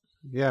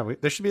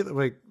should be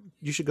like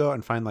you should go out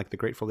and find like the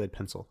Grateful Dead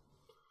pencil.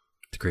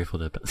 The Grateful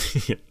Dead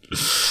pencil.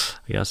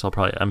 Yes,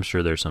 I'm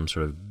sure there's some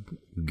sort of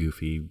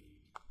goofy,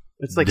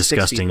 it's like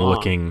disgusting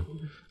looking.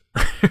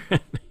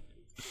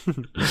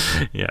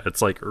 Yeah,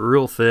 it's like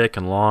real thick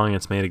and long.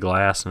 It's made of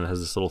glass and it has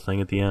this little thing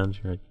at the end.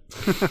 You're like,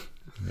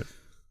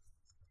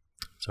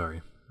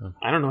 sorry.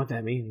 I don't know what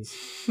that means.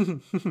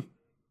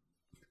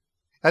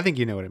 I think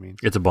you know what it means.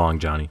 It's a bong,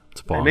 Johnny.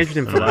 It's a bong. I majored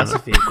in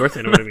philosophy. Of course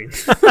I know what it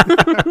means.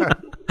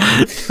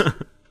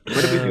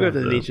 What did we do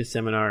after the Nietzsche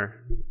seminar?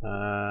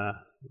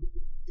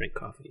 Drink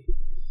coffee.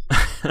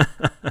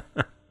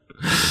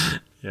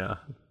 Yeah.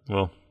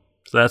 Well,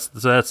 so that's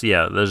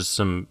there's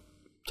some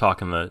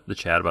talk in the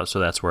chat about, so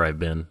that's where I've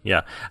been.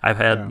 Yeah. I've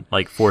had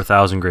like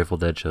 4,000 Grateful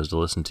Dead shows to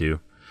listen to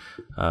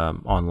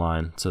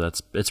online. So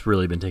it's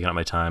really been taking up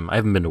my time. I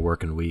haven't been to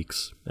work in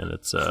weeks, and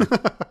it's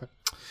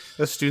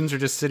the students are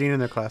just sitting in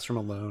their classroom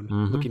alone,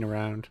 looking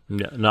around.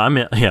 Yeah, no, I'm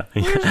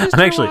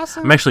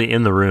actually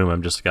in the room.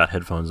 I'm just got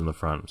headphones in the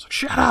front. It's like,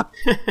 shut up!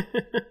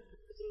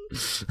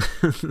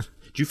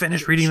 Did you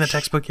finish reading the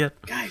textbook yet?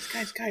 Guys!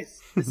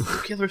 This is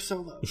a killer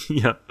solo.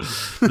 Yeah,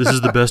 this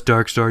is the best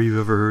Dark Star you've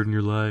ever heard in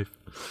your life.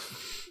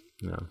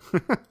 Yeah.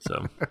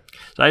 So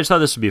I just thought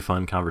this would be a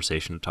fun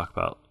conversation to talk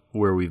about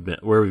where we've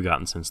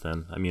gotten since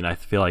then. I mean, I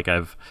feel like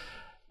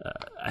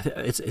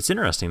it's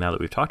interesting now that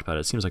we've talked about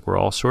it. It seems like we're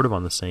all sort of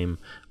on the same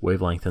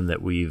wavelength, and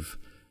that we've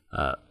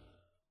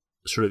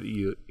sort of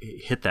you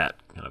hit that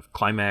kind of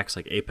climax,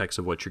 like apex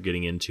of what you're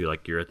getting into.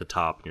 Like you're at the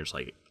top, and you're just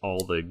like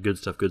all the good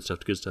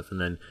stuff, and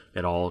then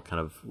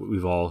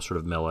we've all sort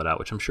of mellowed out,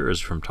 which I'm sure is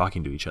from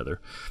talking to each other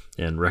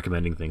and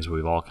recommending things.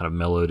 We've all kind of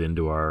mellowed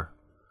into our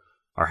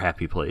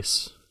happy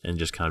place and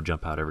just kind of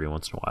jump out every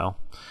once in a while,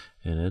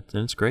 and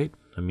it's great.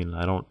 I mean,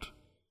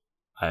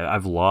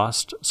 I've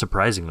lost,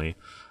 surprisingly,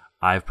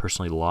 I've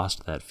personally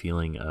lost that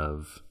feeling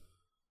of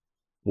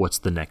what's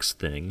the next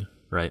thing,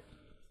 right?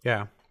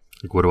 Yeah.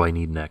 Like, what do I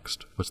need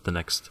next? What's the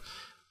next?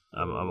 I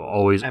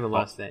haven't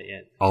lost that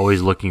yet.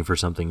 Always looking for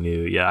something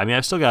new. Yeah, I mean,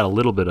 I've still got a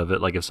little bit of it,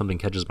 like if something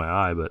catches my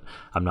eye, but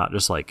I'm not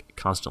just like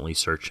constantly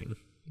searching,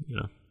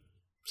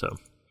 So.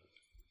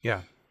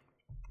 Yeah.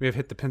 We have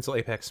hit the pencil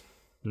apex.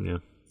 Yeah.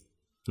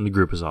 And the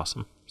group is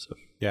awesome. So.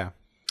 Yeah.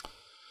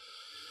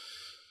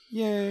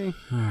 Yay.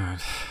 All right.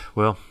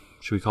 Well,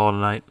 should we call it a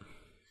night?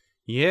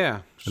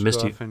 Yeah. I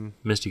missed you.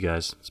 Missed you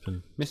guys. It's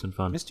been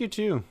fun. Missed you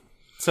too.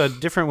 It's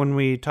different when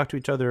we talk to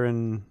each other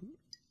in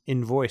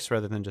voice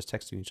rather than just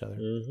texting each other.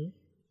 Mm-hmm.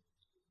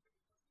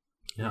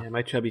 Yeah,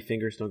 my chubby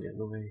fingers don't get in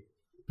the way.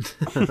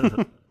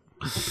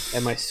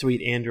 And my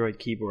sweet Android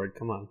keyboard.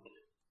 Come on.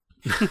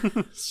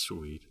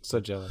 Sweet. So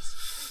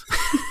jealous.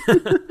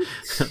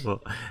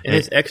 Well, and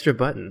it's extra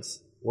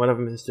buttons. One of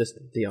them is just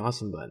the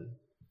awesome button.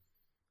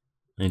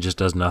 And it just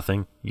does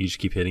nothing. You just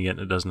keep hitting it and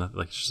it does nothing.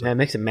 It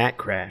makes a Mac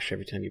crash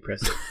every time you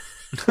press it.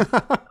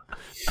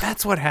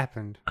 That's what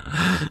happened.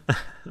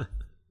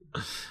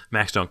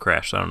 Macs don't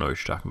crash, so I don't know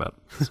what you're talking about.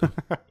 So.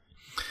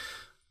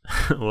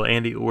 Well,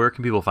 Andy, where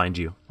can people find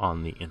you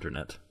on the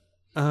internet?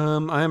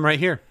 I am right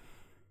here.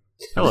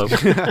 Hello.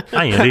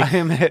 Hi, Andy.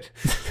 I'm at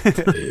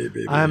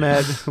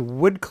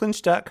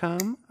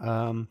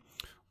woodclinch.com.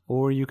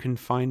 Or you can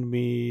find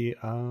me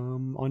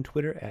on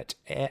Twitter at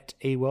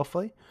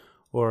awelfley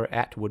or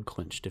at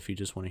woodclinched if you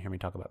just want to hear me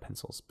talk about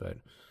pencils. But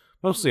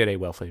mostly at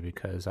awelfley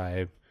because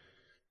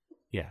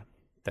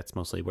that's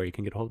mostly where you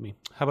can get a hold of me.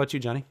 How about you,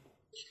 Johnny?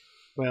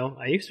 Well,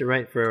 I used to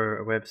write for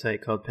a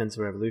website called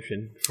Pencil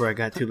Revolution before I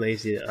got too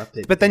lazy to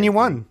update. But then you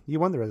won. You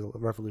won the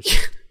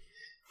revolution.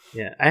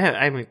 Yeah,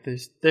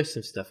 there's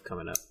some stuff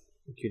coming up,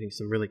 including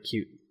some really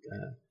cute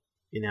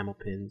enamel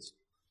pins.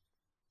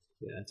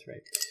 Yeah, that's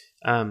right.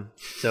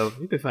 So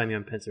you can find me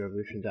on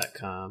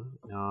pencilrevolution.com,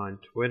 on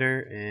Twitter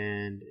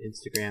and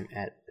Instagram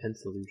at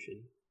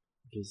Pencilution,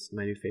 which is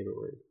my new favorite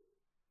word.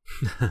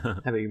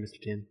 How about you, Mr.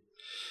 Tim?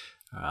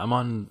 I'm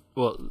on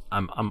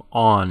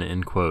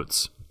in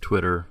quotes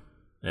Twitter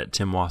at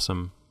Tim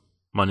Wassam.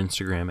 I'm on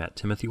Instagram at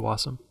Timothy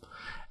Wassam,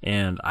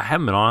 and I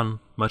haven't been on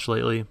much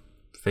lately.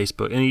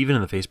 Facebook, and even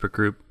in the Facebook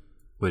group,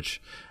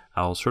 which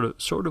I'll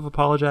sort of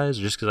apologize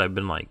just because I've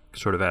been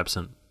sort of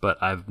absent, but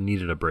I've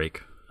needed a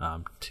break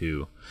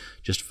to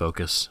just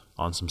focus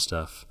on some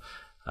stuff,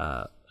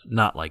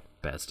 not like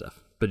bad stuff,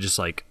 but just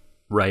like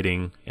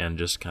writing and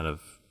just kind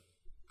of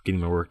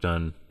getting my work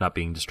done, not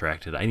being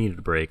distracted. I needed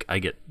a break. I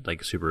get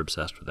super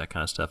obsessed with that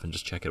kind of stuff and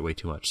just check it way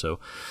too much. So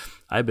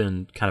I've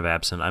been kind of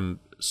absent.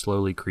 I'm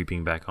slowly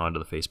creeping back onto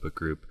the Facebook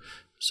group,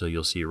 so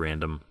you'll see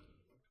random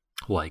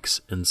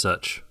likes and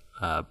such.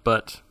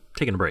 But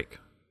taking a break.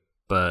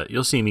 But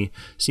you'll see me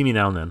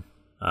now and then.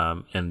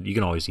 And you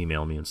can always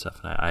email me and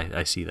stuff, and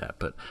I see that.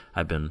 But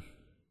I've been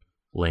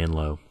laying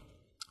low.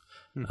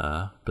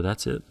 But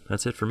that's it.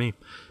 That's it for me.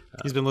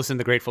 He's been listening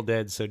to Grateful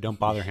Dead, so don't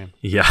bother him.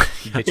 Yeah.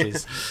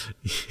 Bitches.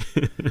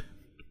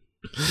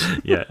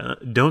 Yeah.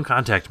 Don't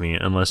contact me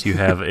unless you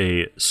have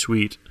a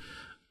sweet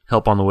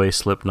Help on the Way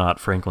Slipknot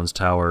Franklin's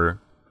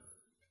Tower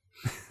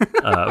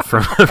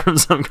from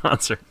some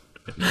concert.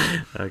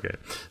 Okay.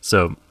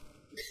 So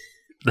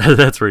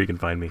that's where you can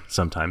find me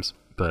sometimes.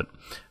 But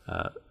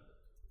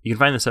you can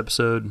find this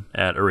episode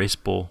at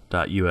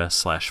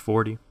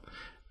erasable.us/40.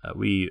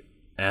 We,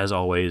 as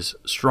always,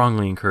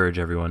 strongly encourage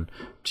everyone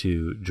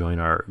to join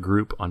our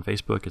group on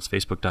Facebook. It's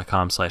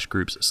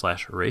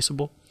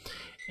facebook.com/groups/erasable.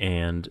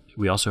 And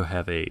we also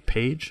have a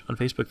page on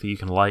Facebook that you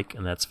can like,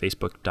 and that's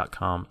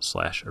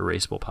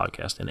facebook.com/erasable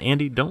podcast. And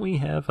Andy, don't we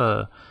have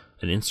an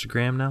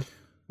Instagram now?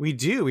 We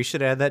do. We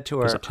should add that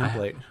to our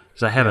template.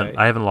 Because I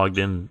haven't logged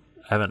in.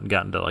 I haven't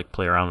gotten to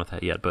play around with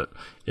that yet, but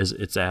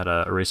it's at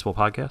Erasable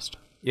Podcast?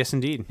 Yes,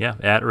 indeed. Yeah,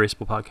 at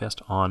Erasable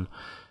Podcast on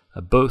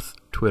both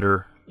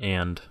Twitter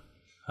and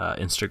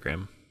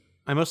Instagram.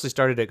 I mostly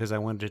started it because I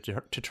wanted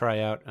to try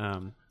out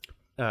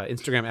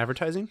Instagram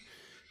advertising,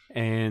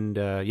 and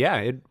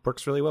it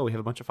works really well. We have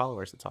a bunch of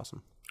followers. It's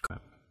awesome. Okay.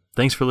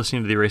 Thanks for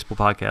listening to the Erasable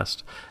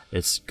Podcast.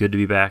 It's good to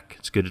be back.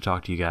 It's good to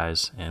talk to you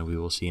guys, and we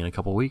will see you in a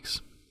couple weeks.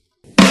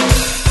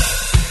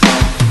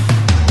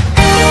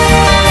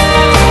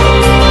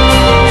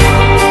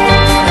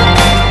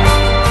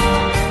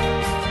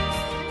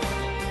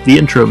 The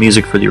intro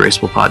music for the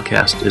Erasable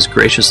Podcast is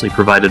graciously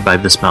provided by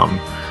This Mountain,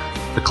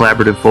 a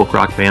collaborative folk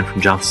rock band from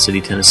Johnson City,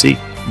 Tennessee.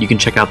 You can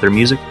check out their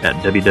music at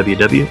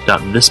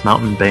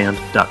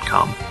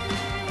www.thismountainband.com.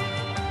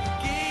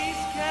 Gaze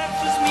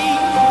captures me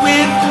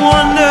with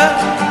wonder.